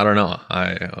 and I don't know.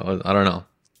 I don't know.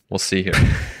 We'll see here.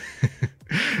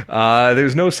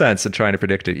 There's no sense in trying to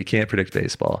predict it. You can't predict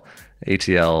baseball.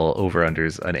 ATL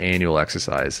over-unders an annual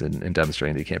exercise in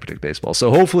demonstrating that you can't predict baseball.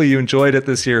 So hopefully you enjoyed it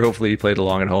this year. Hopefully you played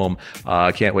along at home.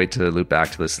 Can't wait to loop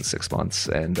back to this in 6 months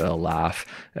and laugh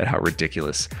at how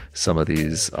ridiculous some of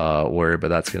these were. But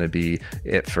that's going to be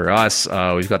it for us.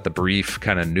 We've got the brief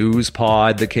kind of news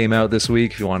pod that came out this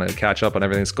week if you want to catch up on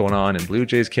everything that's going on in Blue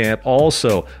Jays camp.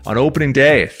 Also, on opening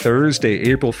day, Thursday,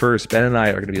 April 1st, Ben and I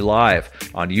are going to be live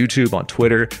on YouTube, on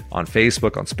Twitter, on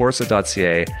Facebook, on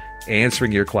sportsnet.ca,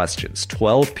 answering your questions.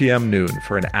 12 p.m. noon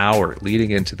for an hour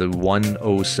leading into the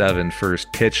 1:07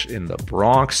 first pitch in the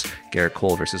Bronx. Garrett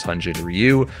Cole versus Hyun-Jin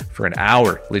Ryu. For an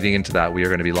hour leading into that, we are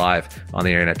going to be live on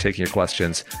the internet taking your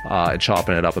questions and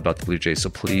chopping it up about the Blue Jays. So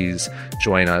please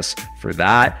join us for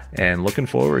that. And looking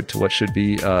forward to what should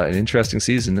be an interesting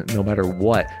season no matter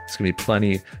what. It's going to be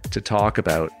plenty to talk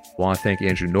about. I want to thank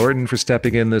Andrew Norton for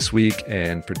stepping in this week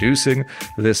and producing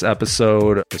this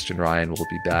episode. Christian Ryan will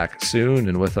be back soon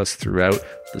and with us throughout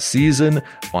the season.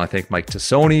 I want to thank Mike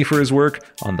Tassoni for his work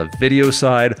on the video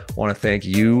side. I want to thank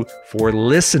you for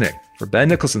listening. For Ben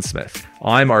Nicholson Smith,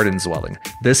 I'm Arden Zwelling.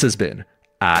 This has been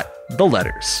At the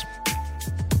Letters.